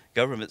is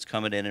government's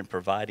coming in and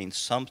providing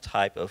some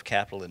type of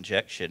capital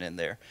injection in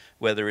there,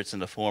 whether it's in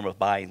the form of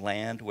buying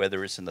land,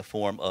 whether it's in the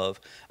form of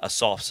a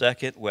soft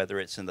second, whether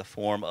it's in the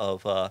form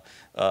of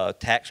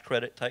tax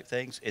credit type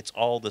things. It's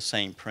all the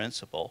same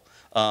principle.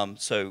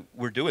 So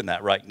we're doing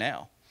that right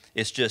now.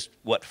 It's just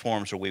what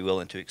forms are we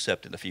willing to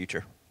accept in the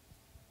future?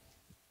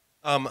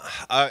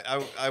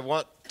 I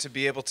want to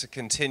be able to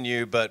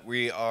continue, but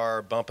we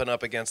are bumping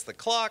up against the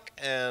clock,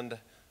 and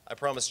I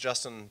promised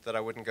Justin that I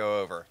wouldn't go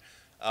over.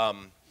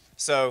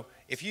 So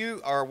if you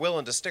are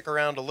willing to stick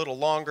around a little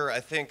longer,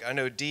 I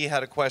know Dee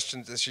had a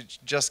question. She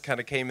just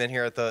kind of came in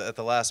here at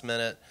the last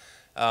minute.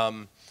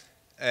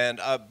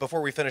 And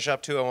before we finish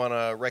up, too, I want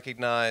to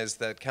recognize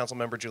that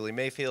Councilmember Julie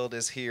Mayfield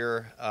is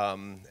here,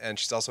 and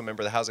she's also a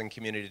member of the Housing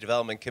Community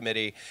Development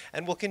Committee,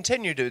 and will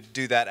continue to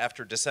do that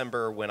after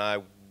December when I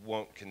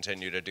won't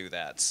continue to do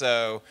that.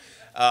 So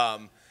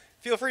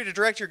feel free to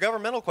direct your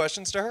governmental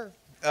questions to her.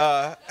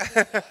 I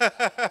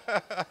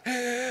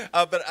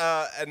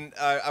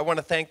want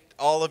to thank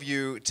all of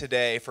you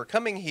today for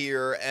coming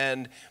here,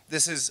 and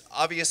this is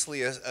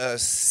obviously a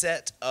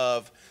set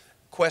of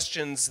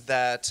questions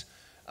that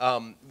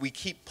we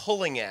keep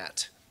pulling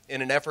at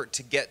in an effort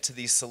to get to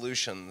these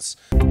solutions.